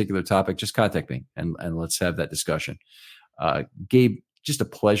that particular topic, just contact me and let's have that discussion. Gabe, just a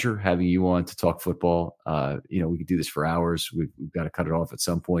pleasure having you on to talk football. We could do this for hours. We've got to cut it off at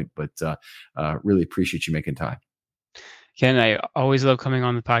some point, but really appreciate you making time. Ken, I always love coming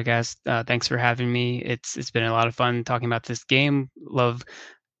on the podcast. Thanks for having me. It's been a lot of fun talking about this game. Love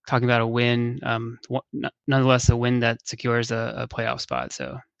talking about a win, nonetheless a win that secures a playoff spot.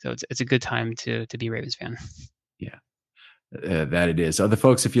 So it's a good time to be a Ravens fan. Yeah, that it is. Other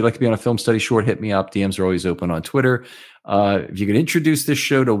folks, if you'd like to be on a film study short, hit me up. DMs are always open on Twitter. If you could introduce this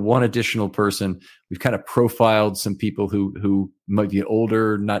show to one additional person, we've kind of profiled some people who might be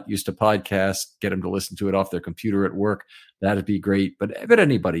older, not used to podcasts, get them to listen to it off their computer at work. That'd be great. But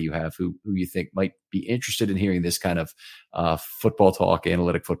anybody you have who you think might be interested in hearing this kind of football talk,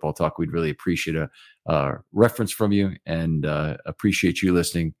 analytic football talk, we'd really appreciate a reference from you and appreciate you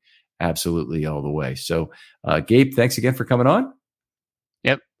listening absolutely all the way. So, Gabe, thanks again for coming on.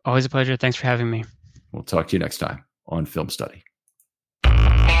 Yep. Always a pleasure. Thanks for having me. We'll talk to you next time on Film Study.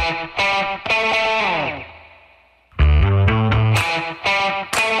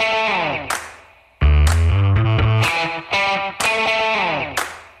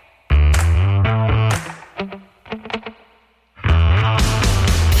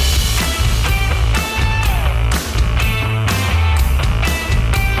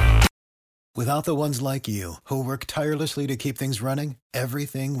 Without the ones like you, who work tirelessly to keep things running,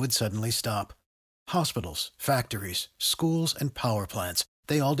 everything would suddenly stop. Hospitals, factories, schools, and power plants,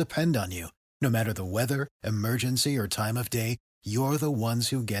 they all depend on you. No matter the weather, emergency, or time of day, you're the ones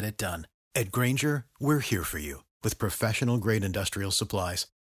who get it done. At Grainger, we're here for you with professional-grade industrial supplies.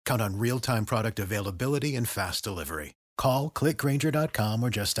 Count on real-time product availability and fast delivery. Call, click Grainger.com, or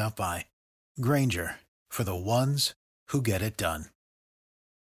just stop by. Grainger, for the ones who get it done.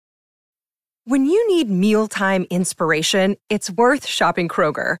 When you need mealtime inspiration, it's worth shopping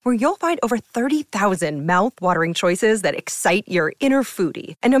Kroger, where you'll find over 30,000 mouth-watering choices that excite your inner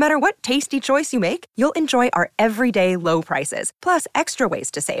foodie. And no matter what tasty choice you make, you'll enjoy our everyday low prices, plus extra ways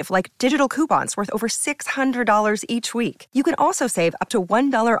to save, like digital coupons worth over $600 each week. You can also save up to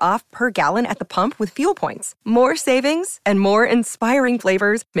 $1 off per gallon at the pump with fuel points. More savings and more inspiring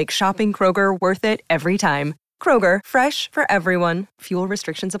flavors make shopping Kroger worth it every time. Kroger, fresh for everyone. Fuel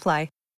restrictions apply.